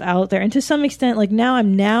myself out there. And to some extent, like now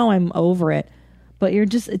I'm over it. But you're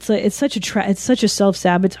just, it's such a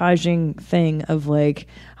self-sabotaging thing of like,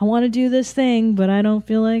 I want to do this thing, but I don't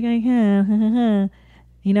feel like I can.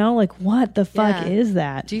 Like what the fuck is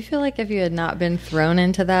that? Do you feel like if you had not been thrown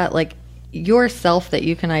into that, like yourself that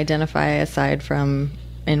you can identify aside from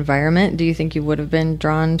environment, do you think you would have been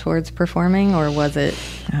drawn towards performing, or was it?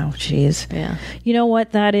 Oh, jeez. Yeah. You know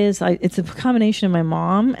what that is? It's a combination of my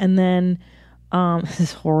mom and then, this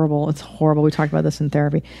is horrible. It's horrible. We talked about this in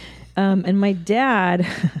therapy. And my dad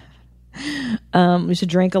used to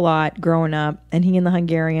drink a lot growing up, and he and the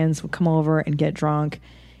Hungarians would come over and get drunk.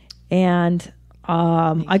 And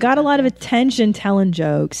I got a lot of attention telling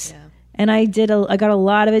jokes, and I got a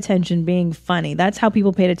lot of attention being funny. That's how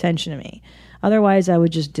people paid attention to me. Otherwise, I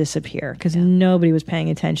would just disappear because nobody was paying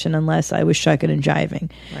attention unless I was shucking and jiving.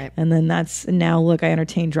 Right. And then look, I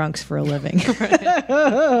entertain drunks for a living.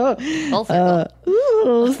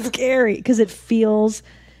 Ooh, scary, because it feels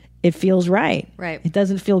right. Right. It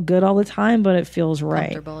doesn't feel good all the time, but it feels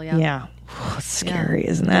right. Comfortable, yeah. It's scary,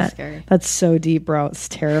 isn't that? That's scary. That's so deep, bro. It's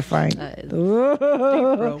terrifying. That is deep,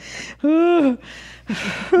 bro.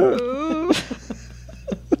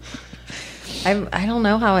 I don't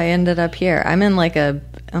know how I ended up here. I'm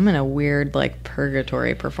in a weird like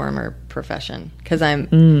purgatory performer profession because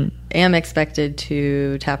am expected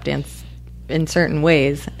to tap dance in certain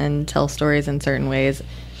ways and tell stories in certain ways,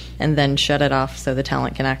 and then shut it off so the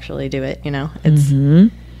talent can actually do it.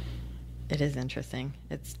 It is interesting.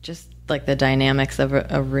 It's just like the dynamics of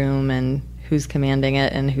a room and who's commanding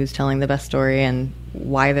it and who's telling the best story and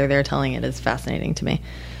why they're there telling it is fascinating to me.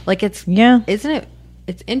 Like isn't it?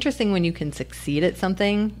 It's interesting when you can succeed at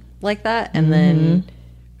something like that and then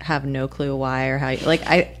have no clue why or how.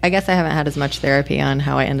 I guess I haven't had as much therapy on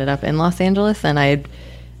how I ended up in Los Angeles, and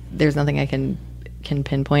there's nothing I can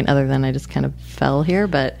pinpoint other than I just kind of fell here.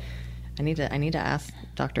 But I need to ask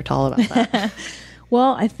Dr. Tall about that.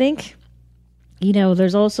 Well, I think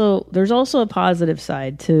there's also a positive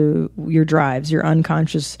side to your drives, your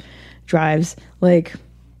unconscious drives. Like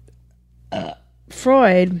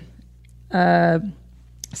Freud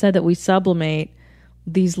said that we sublimate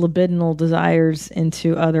these libidinal desires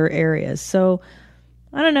into other areas. So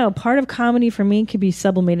I don't know, part of comedy for me could be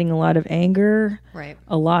sublimating a lot of anger, right?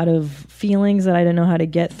 A lot of feelings that I don't know how to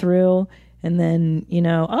get through. And then,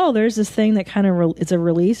 there's this thing that kind of it's a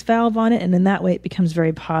release valve on it. And in that way it becomes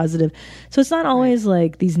very positive. So it's not always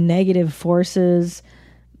like these negative forces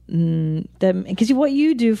because what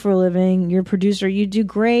you do for a living, you're a producer, you do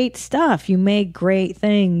great stuff. You make great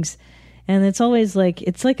things. And it's always like,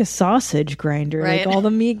 it's like a sausage grinder. Right. Like all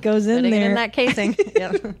the meat goes in Putting it there. in that casing.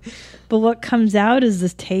 Yep. But what comes out is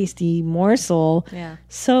this tasty morsel. Yeah.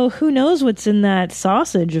 So who knows what's in that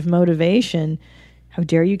sausage of motivation? How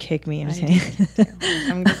dare you kick me? I'm saying.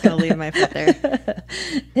 I'm just going to leave my foot there.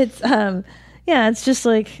 It's yeah, it's just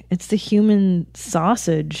like, it's the human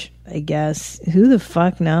sausage, I guess. Who the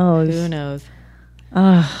fuck knows? Who knows?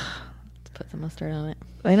 Ugh. Let's put some mustard on it.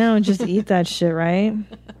 I know, and just eat that shit, right?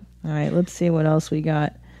 All right, let's see what else we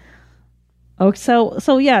got. Oh,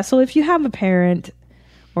 so yeah, so if you have a parent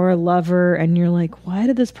or a lover and you're like, why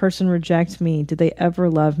did this person reject me? Did they ever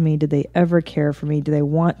love me? Did they ever care for me? Do they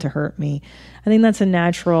want to hurt me? I think that's a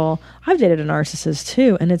natural. I've dated a narcissist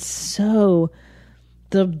too, and it's so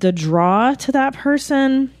the draw to that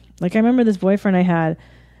person. Like I remember this boyfriend I had.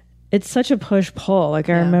 It's such a push pull. Like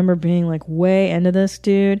I remember being like way into this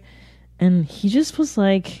dude, and he just was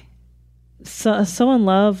like so in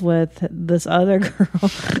love with this other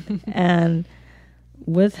girl and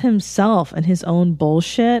with himself and his own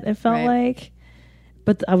bullshit, it felt like.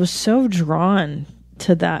 But I was so drawn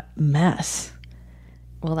to that mess.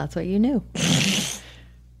 Well, that's what you knew.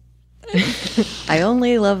 I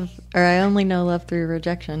only know love through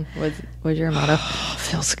rejection was your motto.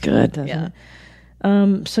 Feels good, doesn't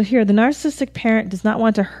it? So here, the narcissistic parent does not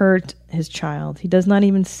want to hurt his child. He does not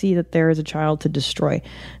even see that there is a child to destroy,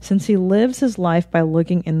 since he lives his life by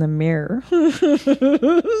looking in the mirror.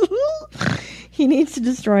 He needs to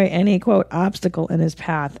destroy any, quote, obstacle in his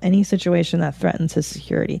path, any situation that threatens his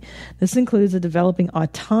security. This includes a developing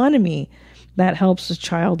autonomy that helps the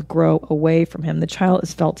child grow away from him. The child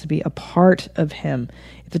is felt to be a part of him.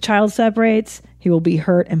 If the child separates, he will be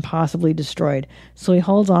hurt and possibly destroyed. So he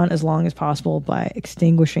holds on as long as possible by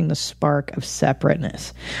extinguishing the spark of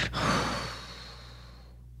separateness.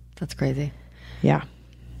 That's crazy. Yeah.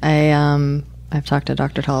 I've talked to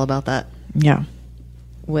Dr. Tall about that. Yeah.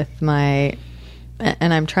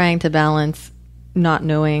 And I'm trying to balance not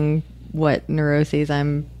knowing what neuroses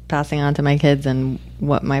I'm passing on to my kids and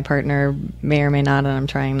what my partner may or may not, and I'm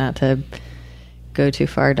trying not to go too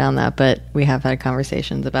far down that, but we have had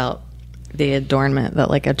conversations about the adornment that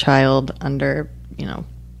like a child under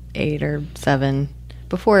 8 or 7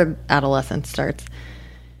 before adolescence starts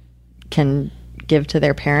can give to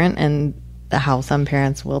their parent, and how some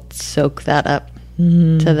parents will soak that up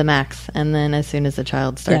to the max, and then as soon as the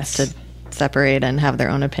child starts to separate and have their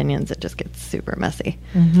own opinions, it just gets super messy.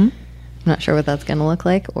 I'm not sure what that's going to look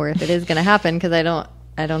like, or if it is going to happen, because I don't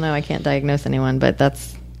know. I can't diagnose anyone, but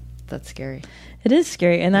that's scary. It is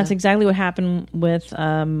scary, and that's exactly what happened with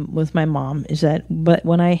my mom. But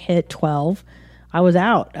when I hit 12, I was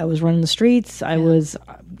out. I was running the streets. I was,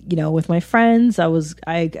 with my friends.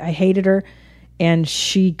 I hated her, and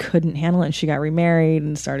she couldn't handle it. And she got remarried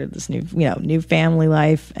and started this new family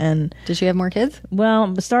life. And did she have more kids?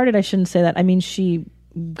 Well, I shouldn't say that. I mean, she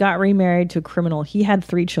got remarried to a criminal. He had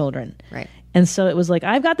 3 children, right? And so it was like,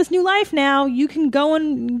 I've got this new life now. You can go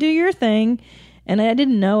and do your thing. And I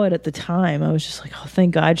didn't know it at the time. I was just like, oh,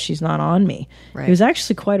 thank God she's not on me. Right. It was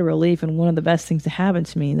actually quite a relief, and one of the best things to happen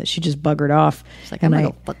to me that she just buggered off. She's like, I'm going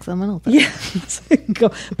to go fuck someone else. Yeah.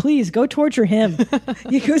 Please, go torture him.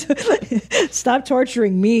 Stop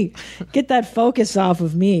torturing me. Get that focus off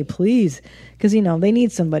of me, please. Because, they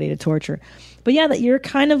need somebody to torture. But yeah, that you're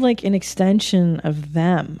kind of like an extension of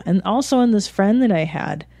them. And also in this friend that I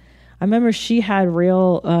had, I remember she had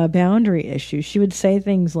real boundary issues. She would say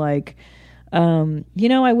things like,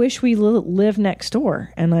 I wish we lived next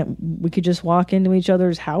door and we could just walk into each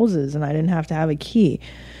other's houses and I didn't have to have a key.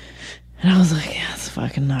 And I was like, yeah, it's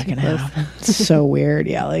fucking not going to happen. It's so weird.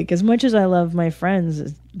 Yeah. Like as much as I love my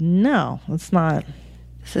friends, no, it's not.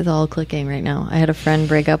 This is all clicking right now. I had a friend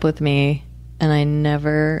break up with me and I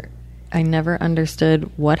never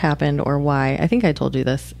understood what happened or why. I think I told you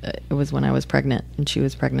this. It was when I was pregnant and she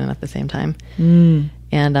was pregnant at the same time.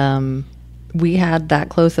 And, we had that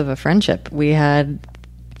close of a friendship. We had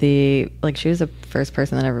she was the first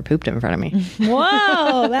person that ever pooped in front of me.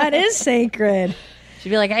 Whoa, that is sacred. She'd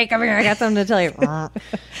be like, hey, come here, I got something to tell you. But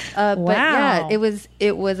yeah, it was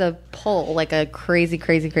a pull, like a crazy,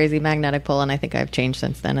 crazy, crazy magnetic pull. And I think I've changed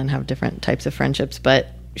since then and have different types of friendships. But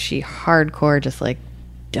she hardcore just like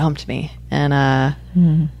dumped me. And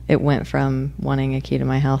it went from wanting a key to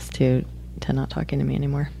my house to not talking to me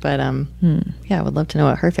anymore. But yeah, I would love to know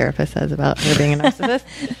what her therapist says about her being a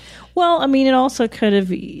narcissist. Well, I mean, it also could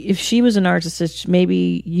have, if she was a narcissist,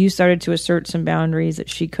 maybe you started to assert some boundaries that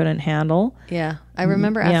she couldn't handle. Yeah. I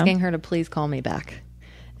remember asking her to please call me back.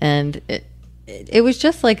 And it was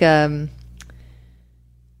just like it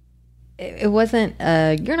it wasn't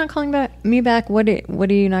you're not calling me back. What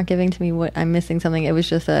are you not giving to me? What I'm missing something. It was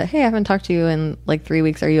just hey, I haven't talked to you in like 3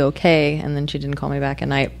 weeks. Are you okay? And then she didn't call me back.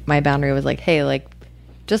 And my boundary was like, hey, like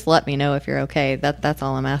just let me know if you're okay. That's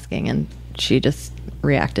all I'm asking. And she just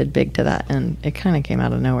reacted big to that, and it kind of came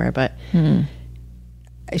out of nowhere. But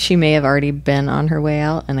she may have already been on her way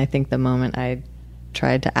out. And I think the moment I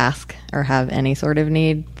tried to ask or have any sort of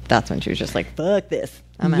need, that's when she was just like, fuck this.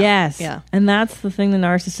 I'm out. Yes. Yeah. And that's the thing the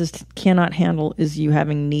narcissist cannot handle is you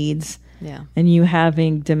having needs. Yeah. And you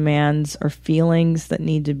having demands or feelings that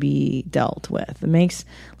need to be dealt with. It makes,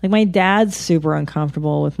 like, my dad's super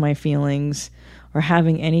uncomfortable with my feelings or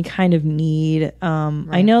having any kind of need.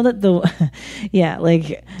 I know that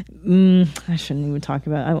I shouldn't even talk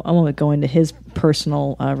about, I won't go into his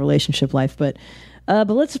personal relationship life, but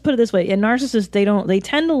let's just put it this way. Narcissists, they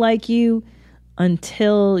tend to like you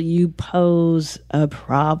until you pose a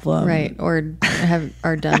problem, right? Or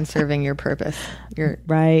are done serving your purpose.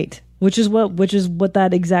 Right, which is what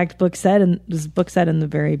that exact book said, and this book said in the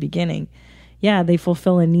very beginning. Yeah, they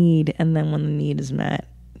fulfill a need, and then when the need is met,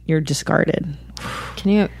 you're discarded.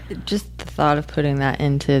 Can you just the thought of putting that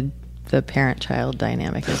into the parent-child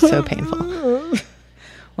dynamic is so painful.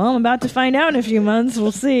 Well, I'm about to find out in a few months.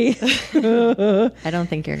 We'll see. I don't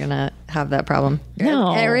think you're going to have that problem.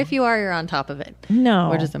 No. Or if you are, you're on top of it. No.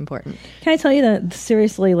 Which is important. Can I tell you that,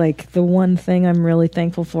 seriously, like, the one thing I'm really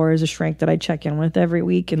thankful for is a shrink that I check in with every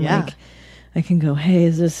week. And, like, I can go, hey,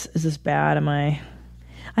 is this bad?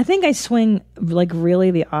 I think I swing, like, really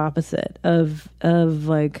the opposite of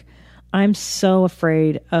like, I'm so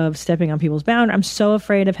afraid of stepping on people's boundaries. I'm so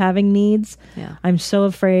afraid of having needs. Yeah. I'm so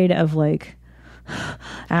afraid of, like,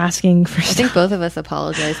 asking for stuff. I think both of us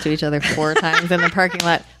apologized to each other 4 times in the parking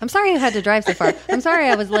lot. I'm sorry you had to drive so far. I'm sorry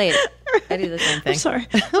I was late. I do the same thing. I'm sorry.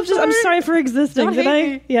 I'm sorry for existing. Did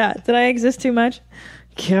I exist too much?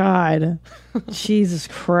 God. Jesus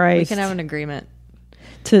Christ. We can have an agreement.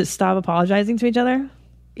 To stop apologizing to each other?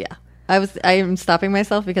 Yeah. I am stopping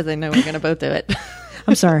myself because I know we're going to both do it.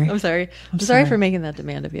 I'm sorry. I'm sorry. I'm sorry for making that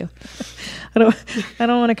demand of you. I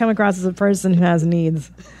don't want to come across as a person who has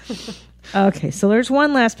needs. Okay, so there's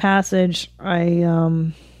one last passage. Here,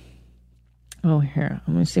 I'm going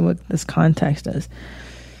to see what this context is.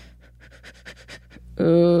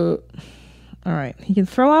 All right. He can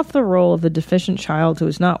throw off the role of the deficient child who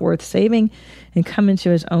is not worth saving and come into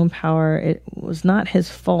his own power. It was not his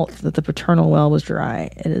fault that the paternal well was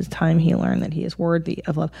dry. It is time he learned that he is worthy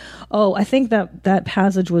of love. Oh, I think that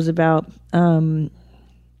passage was about...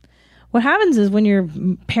 what happens is when your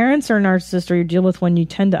parents are narcissists, or you deal with one, you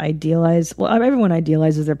tend to idealize. Well, everyone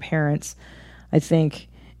idealizes their parents, I think.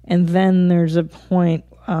 And then there's a point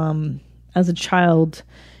as a child,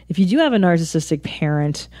 if you do have a narcissistic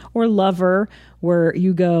parent or lover where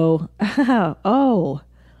you go, oh,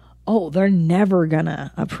 they're never going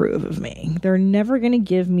to approve of me. They're never going to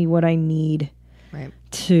give me what I need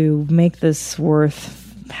to make this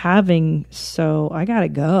worth having. So I got to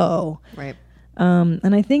go. Right.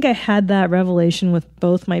 And I think I had that revelation with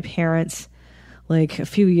both my parents like a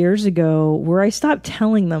few years ago, where I stopped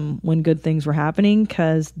telling them when good things were happening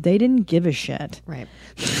because they didn't give a shit. Right.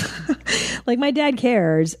 Like, my dad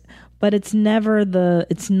cares, but it's not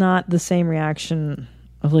the same reaction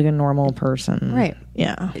of like a normal person. Right.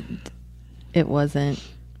 Yeah. It wasn't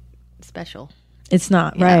special. It's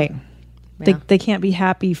not. Yeah. Right. Yeah. They can't be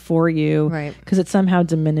happy for you. Right. Because it somehow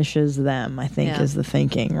diminishes them, I think, is the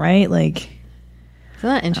thinking, right? Like... Isn't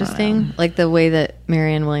that interesting? Like the way that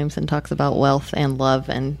Marianne Williamson talks about wealth and love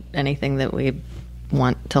and anything that we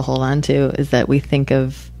want to hold on to is that we think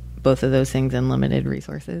of both of those things in limited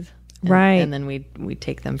resources. Right. And then we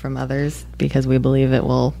take them from others because we believe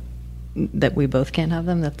that we both can't have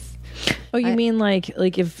them. That's... Oh, you mean like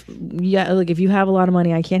if you have a lot of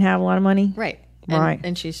money, I can't have a lot of money? Right. Right.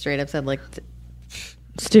 And she straight up said, like,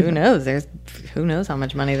 stupid. Who knows how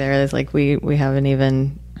much money there is. Like, we haven't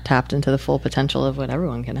even tapped into the full potential of what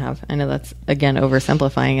everyone can have. I know that's, again,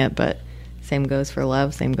 oversimplifying it, but same goes for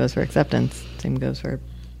love, same goes for acceptance, same goes for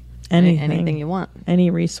anything you want. Any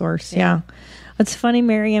resource, yeah. It's funny,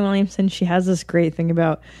 Marianne Williamson, she has this great thing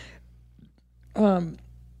about... I'm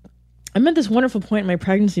at this wonderful point in my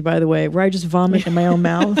pregnancy, by the way, where I just vomit in my own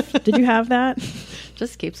mouth. Did you have that?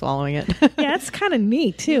 Just keep swallowing it. Yeah, it's kind of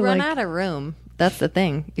neat, too. You run out of room. That's the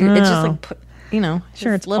thing. It's just like...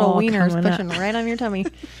 Sure, it's little wieners pushing out. right on your tummy.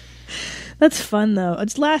 That's fun, though.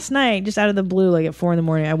 It's last night, just out of the blue, like at 4 a.m,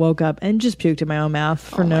 I woke up and just puked in my own mouth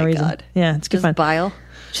for no reason. God. Yeah, it's good just fun. Bile?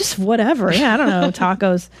 Just whatever. Yeah, I don't know.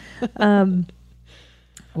 Tacos.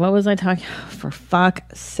 What was I talking? For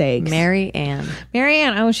fuck's sake, Mary Ann.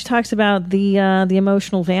 Oh, she talks about the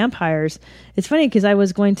emotional vampires. It's funny because I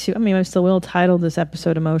was going to. I mean, I still will title this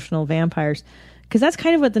episode "Emotional Vampires" because that's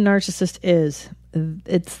kind of what the narcissist is.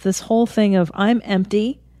 It's this whole thing of I'm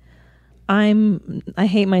empty. I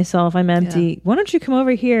hate myself. I'm empty. Yeah. Why don't you come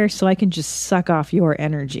over here so I can just suck off your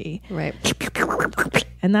energy? Right.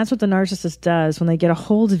 And that's what the narcissist does when they get a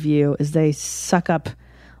hold of you. Is they suck up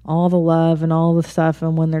all the love and all the stuff,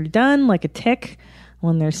 and when they're done, like a tick,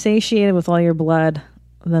 when they're satiated with all your blood,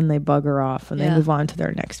 then they bugger off and they move on to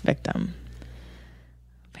their next victim.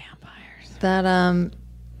 Vampires. That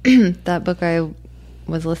that book I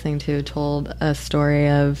was listening to told a story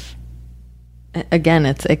of, again,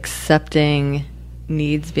 it's accepting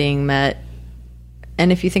needs being met.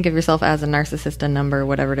 And if you think of yourself as a narcissist, a number,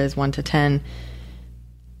 whatever it is, 1 to 10,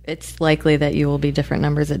 it's likely that you will be different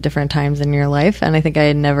numbers at different times in your life. And I think I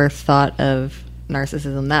had never thought of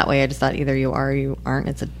narcissism that way. I just thought either you are or you aren't.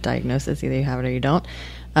 It's a diagnosis. Either you have it or you don't.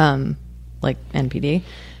 Like NPD.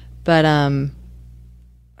 But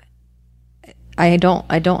I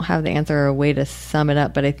don't have the answer or a way to sum it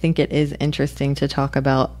up, but I think it is interesting to talk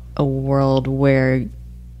about a world where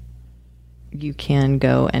you can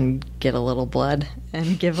go and get a little blood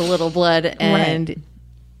and give a little blood. And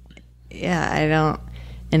right.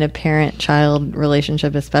 In a parent-child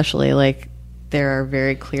relationship especially, like, there are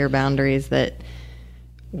very clear boundaries that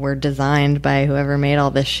were designed by whoever made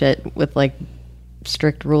all this shit with, like,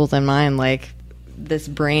 strict rules in mind. Like, this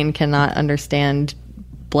brain cannot understand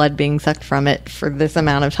blood being sucked from it for this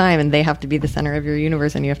amount of time, and they have to be the center of your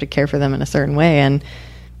universe, and you have to care for them in a certain way, and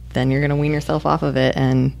then you're going to wean yourself off of it.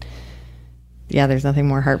 And yeah, there's nothing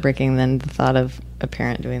more heartbreaking than the thought of a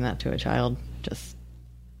parent doing that to a child, just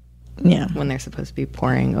when they're supposed to be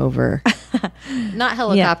pouring over, not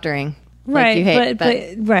helicoptering, right? Like you hate,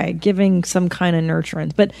 but right, giving some kind of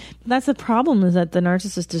nurturance. But that's the problem, is that the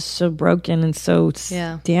narcissist is so broken and so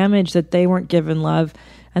damaged that they weren't given love,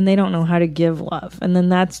 and they don't know how to give love, and then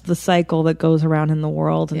that's the cycle that goes around in the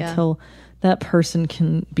world until that person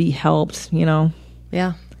can be helped. You know?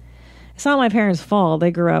 Yeah. It's not my parents' fault. They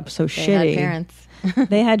grew up so shitty. Had parents.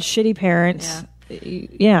 They had shitty parents.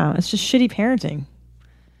 Yeah, it's just shitty parenting.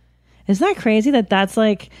 Isn't that crazy that that's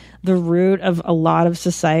like the root of a lot of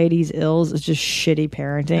society's ills, is just shitty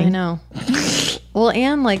parenting? I know. Well,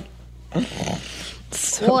 and like,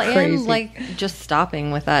 crazy. And like just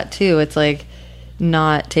stopping with that too. It's like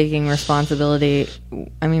not taking responsibility.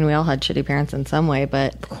 I mean, we all had shitty parents in some way,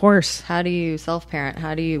 but of course, how do you self-parent?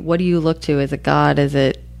 What do you look to? Is it God? Is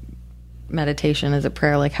it meditation? Is it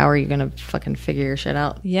prayer? Like, how are you going to fucking figure your shit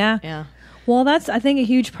out? Yeah. Well, that's, I think, a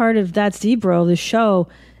huge part of That's Deep, Bro. The show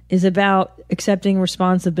is about accepting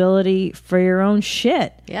responsibility for your own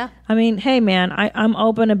shit. Yeah. I mean, hey, man, I'm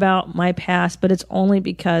open about my past, but it's only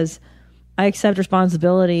because I accept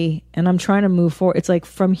responsibility and I'm trying to move forward. It's like,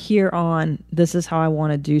 from here on, this is how I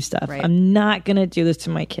want to do stuff. Right. I'm not going to do this to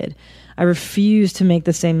my kid. I refuse to make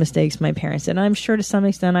the same mistakes my parents did. And I'm sure to some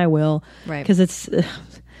extent I will. Right. Because it's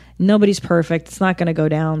nobody's perfect. It's not going to go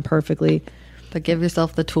down perfectly. But give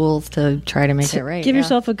yourself the tools to try to make it right. Give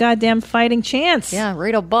yourself a goddamn fighting chance. Yeah,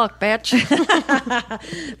 read a book, bitch.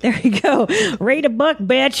 There you go. Read a book,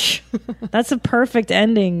 bitch. That's a perfect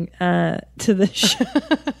ending to the show.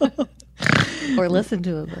 Or listen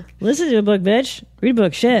to a book. Listen to a book, bitch. Read a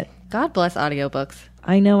book. Shit. God bless audiobooks.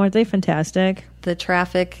 I know. Aren't they fantastic? The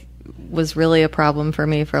traffic was really a problem for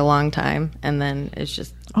me for a long time. And then it's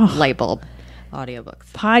just light bulb. Audiobooks.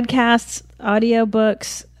 Podcasts,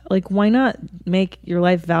 audiobooks. Like, why not make your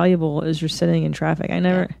life valuable as you're sitting in traffic?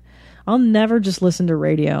 I'll never just listen to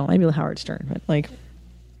radio. Maybe Howard Stern, but like,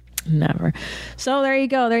 never. So there you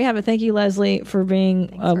go. There you have it. Thank you, Leslie, for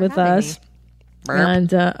being with us. And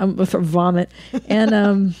for vomit.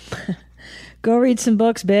 And go read some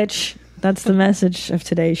books, bitch. That's the message of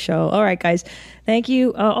today's show. All right, guys. Thank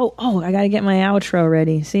you. I got to get my outro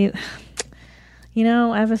ready. See, you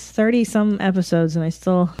know, I have 30-some episodes, and I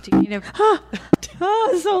still... Do you need a...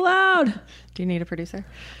 it's so loud. Do you need a producer?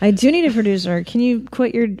 I do need a producer. Can you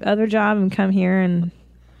quit your other job and come here and...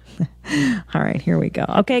 All right, here we go.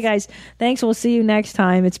 Okay, guys. Thanks. We'll see you next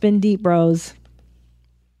time. It's been Deep Bros.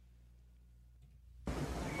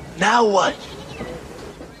 Now what?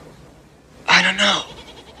 I don't know.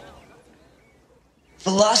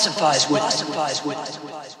 Philosophize with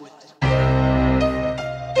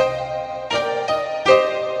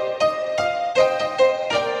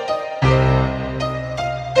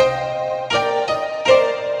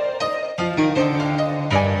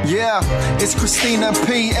Yeah, it's Chris. Christina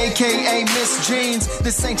P, aka Miss Jeans.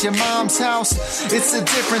 This ain't your mom's house, it's a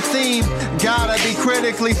different theme. Gotta be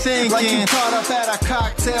critically thinking. Like you caught up at a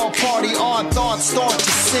cocktail party, odd thoughts start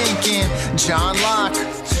to sink in. John Locke,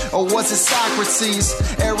 or was it Socrates?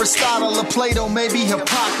 Aristotle or Plato, maybe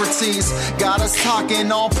Hippocrates. Got us talking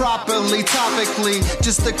all properly, topically.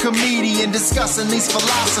 Just a comedian discussing these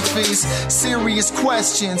philosophies. Serious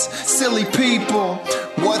questions, silly people.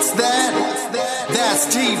 What's that?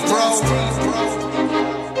 That's deep, bro.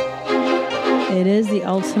 It is the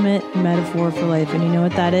ultimate metaphor for life, and you know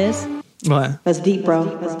what that is? What? That's deep, bro.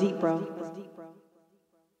 That's deep, bro.